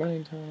 8 straight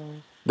winning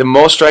times. The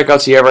most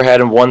strikeouts he ever had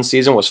in one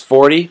season was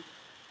 40,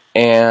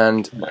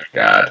 and oh my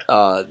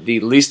God, the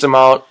least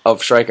amount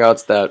of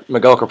strikeouts that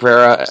Miguel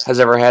Cabrera has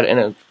ever had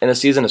in a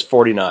season is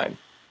 49.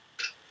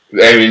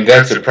 I mean,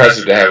 that's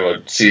impressive to have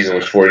a season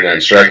with 49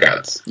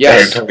 strikeouts.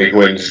 Yes. And Tony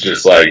Gwynn's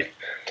just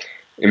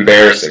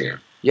embarrassing him.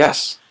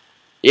 Yes.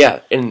 Yeah,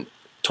 in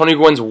Tony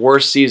Gwynn's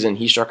worst season,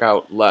 he struck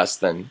out less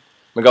than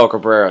Miguel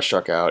Cabrera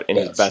struck out in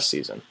his best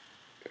season.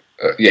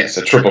 Yes,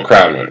 a Triple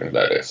Crown winner,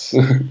 that is.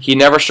 He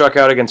never struck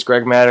out against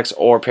Greg Maddux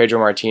or Pedro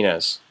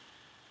Martinez.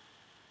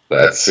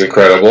 That's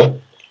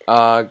incredible.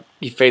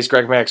 He faced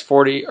Greg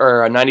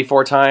Maddux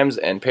 94 times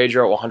and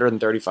Pedro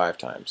 135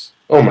 times.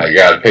 Oh my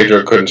God,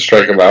 Pedro couldn't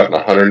strike him out in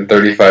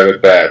 135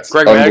 at bats.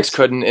 Greg Maddux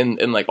couldn't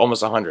in like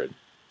almost 100.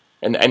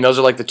 And those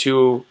are like the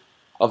 2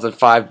 of the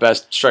 5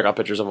 best strikeout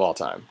pitchers of all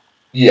time.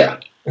 Yeah.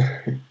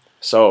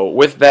 So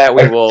with that,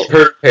 we will. I've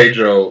heard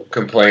Pedro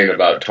complain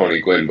about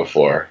Tony Gwynn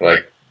before.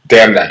 Like,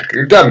 damn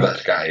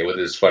that guy with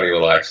his funny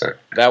little accent.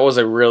 That was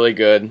a really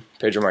good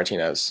Pedro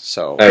Martinez.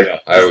 So I know.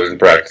 I wasn't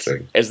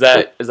practicing. Is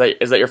that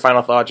your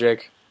final thought,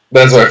 Jake?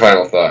 That's my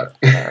final thought.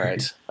 All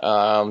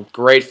right.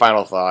 Great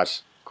final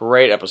thought.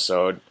 Great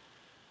episode.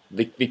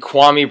 The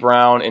Kwame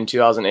Brown in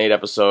 2008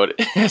 episode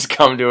has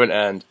come to an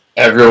end.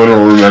 Everyone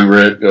will remember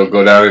it. It'll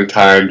go down in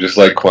time, just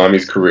like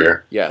Kwame's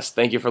career. Yes.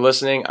 Thank you for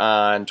listening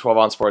on 12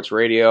 on Sports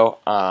Radio,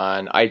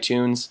 on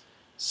iTunes,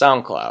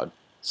 SoundCloud.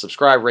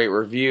 Subscribe, rate,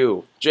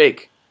 review.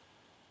 Jake,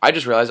 I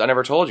just realized I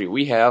never told you.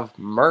 We have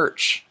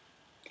merch.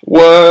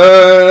 What?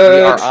 We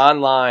are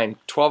online.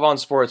 12 on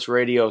Sports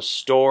Radio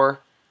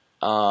store.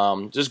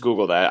 Just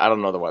Google that. I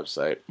don't know the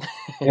website.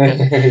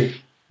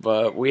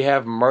 But we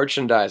have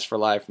merchandise for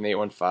Live from the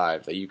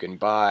 815 that you can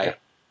buy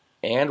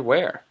and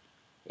wear.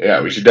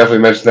 Yeah, we should definitely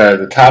mention that at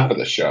the top of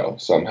the show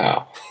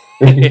somehow.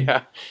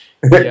 Yeah.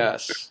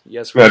 Yes, we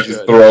Not should.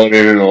 just throw it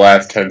in the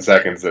last 10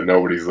 seconds that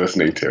nobody's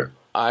listening to.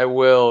 I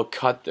will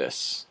cut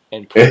this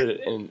and put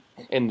it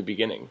in the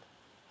beginning.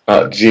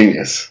 Oh,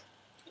 genius.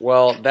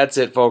 Well, that's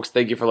it, folks.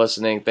 Thank you for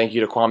listening. Thank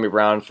you to Kwame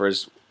Brown for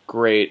his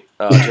great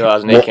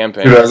 2008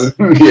 campaign.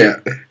 Yeah.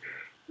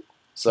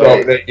 So,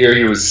 well, that year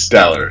he was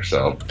stellar,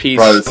 so peace.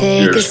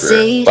 Take a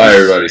seat. Bye,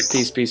 everybody.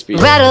 Peace.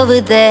 Right over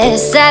there,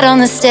 sat on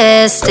the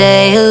stairs,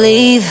 stay or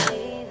leave.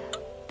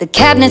 The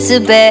cabinets are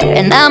bare,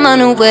 and I'm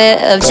unaware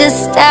of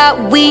just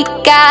how we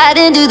got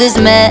into this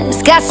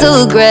mess. Got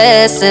so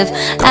aggressive.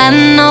 I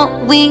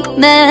know we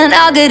meant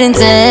all good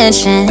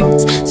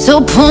intentions.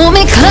 So pull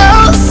me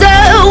closer.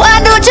 Why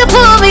don't you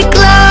pull me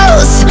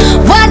close?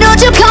 Why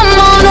don't you come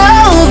on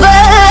over?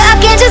 I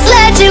can't just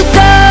let you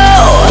go.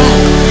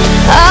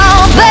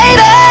 Oh,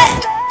 baby,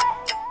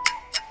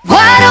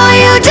 why don't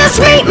you just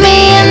meet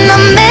me in the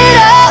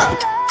middle?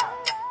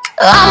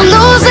 I'm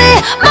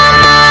losing my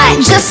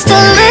mind just a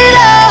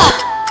little.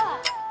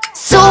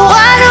 So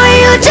why don't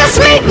you just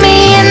meet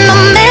me in the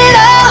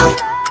middle?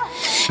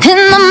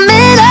 In the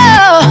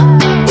middle.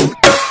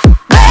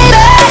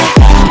 Baby,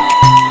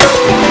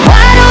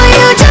 why don't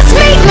you just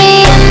meet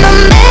me in the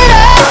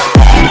middle?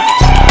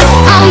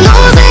 I'm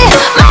losing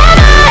my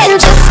mind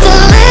just a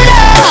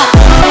little.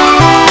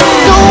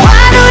 So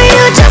why don't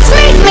you just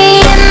meet me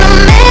in the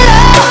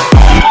middle?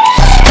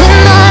 In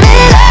the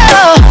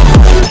middle.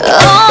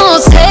 Oh,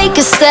 take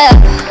a step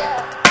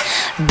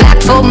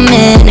back for a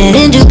minute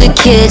into the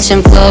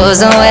kitchen,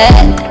 floors are wet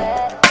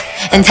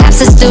and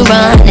taps are still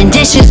running,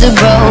 dishes are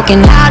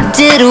broken. How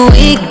did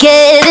we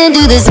get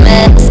into this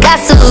mess? Got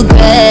so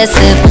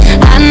aggressive.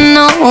 I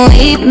know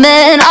we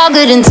meant all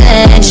good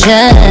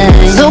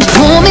intentions. So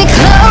pull me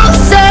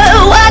closer.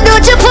 Why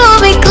don't you pull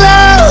me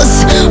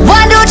close?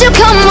 Why don't you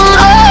come on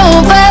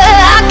over?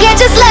 I can't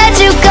just let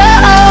you go.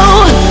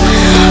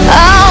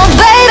 Oh,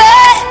 baby,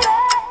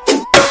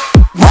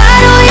 why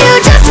don't you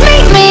just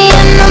meet me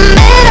in the middle?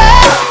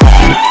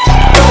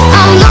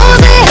 I'm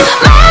losing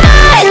my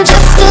mind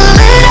just a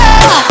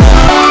little.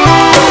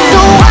 So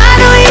why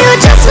don't you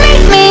just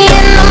meet me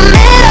in the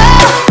middle?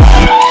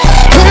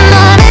 In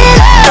the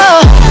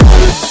middle.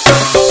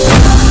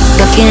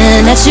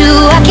 Looking at you,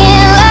 I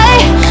can't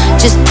lie.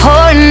 Just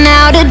pouring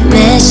out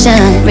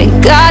admission,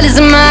 regardless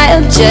of my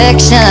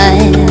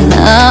objection.